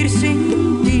vivir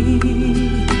sin ti,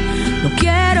 no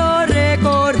quiero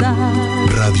recordar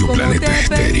Radio Planeta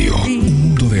Estéreo, un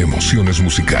mundo de emociones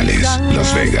musicales.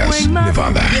 Las Vegas,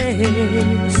 Nevada.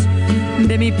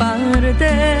 De mi parte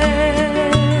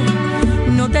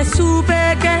no te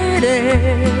supe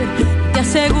querer, te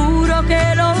aseguro que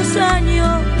los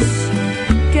años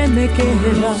que me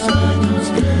quedan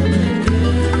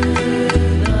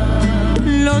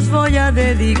los voy a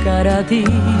dedicar a ti,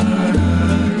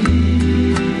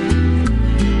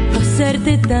 a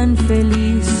hacerte tan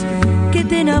feliz que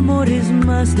te enamores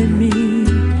más de mí,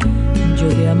 yo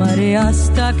te amaré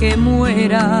hasta que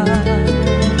muera.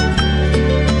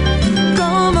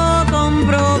 ¿Cómo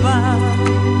comprobar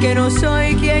que no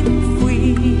soy quien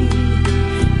fui?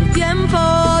 El tiempo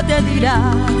te dirá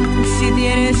si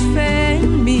tienes fe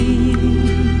en mí,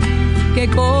 que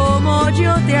como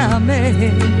yo te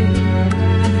amé,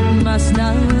 más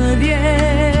nadie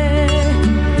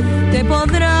te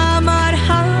podrá amar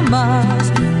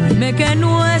jamás. Dime que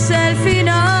no es el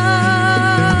final.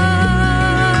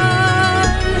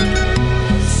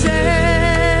 Sé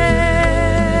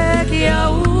que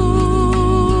aún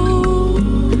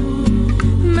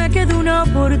me queda una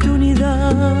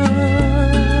oportunidad.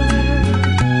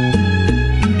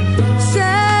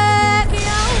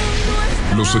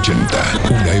 Los 80,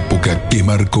 una época que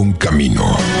marcó un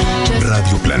camino.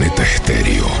 Radio Planeta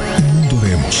Estéreo, un mundo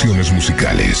de emociones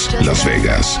musicales. Las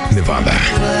Vegas, Nevada.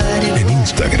 En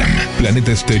Instagram,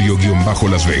 Planeta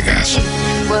Estéreo-Las Vegas.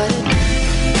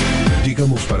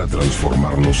 Llegamos para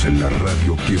transformarnos en la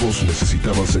radio que vos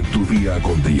necesitabas en tu día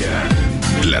con día.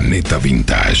 Planeta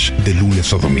Vintage, de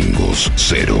lunes a domingos,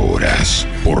 0 horas,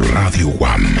 por Radio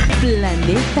Guam.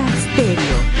 Planeta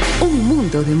Estéreo, un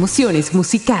mundo de emociones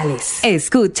musicales.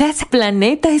 Escuchas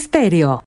Planeta Estéreo.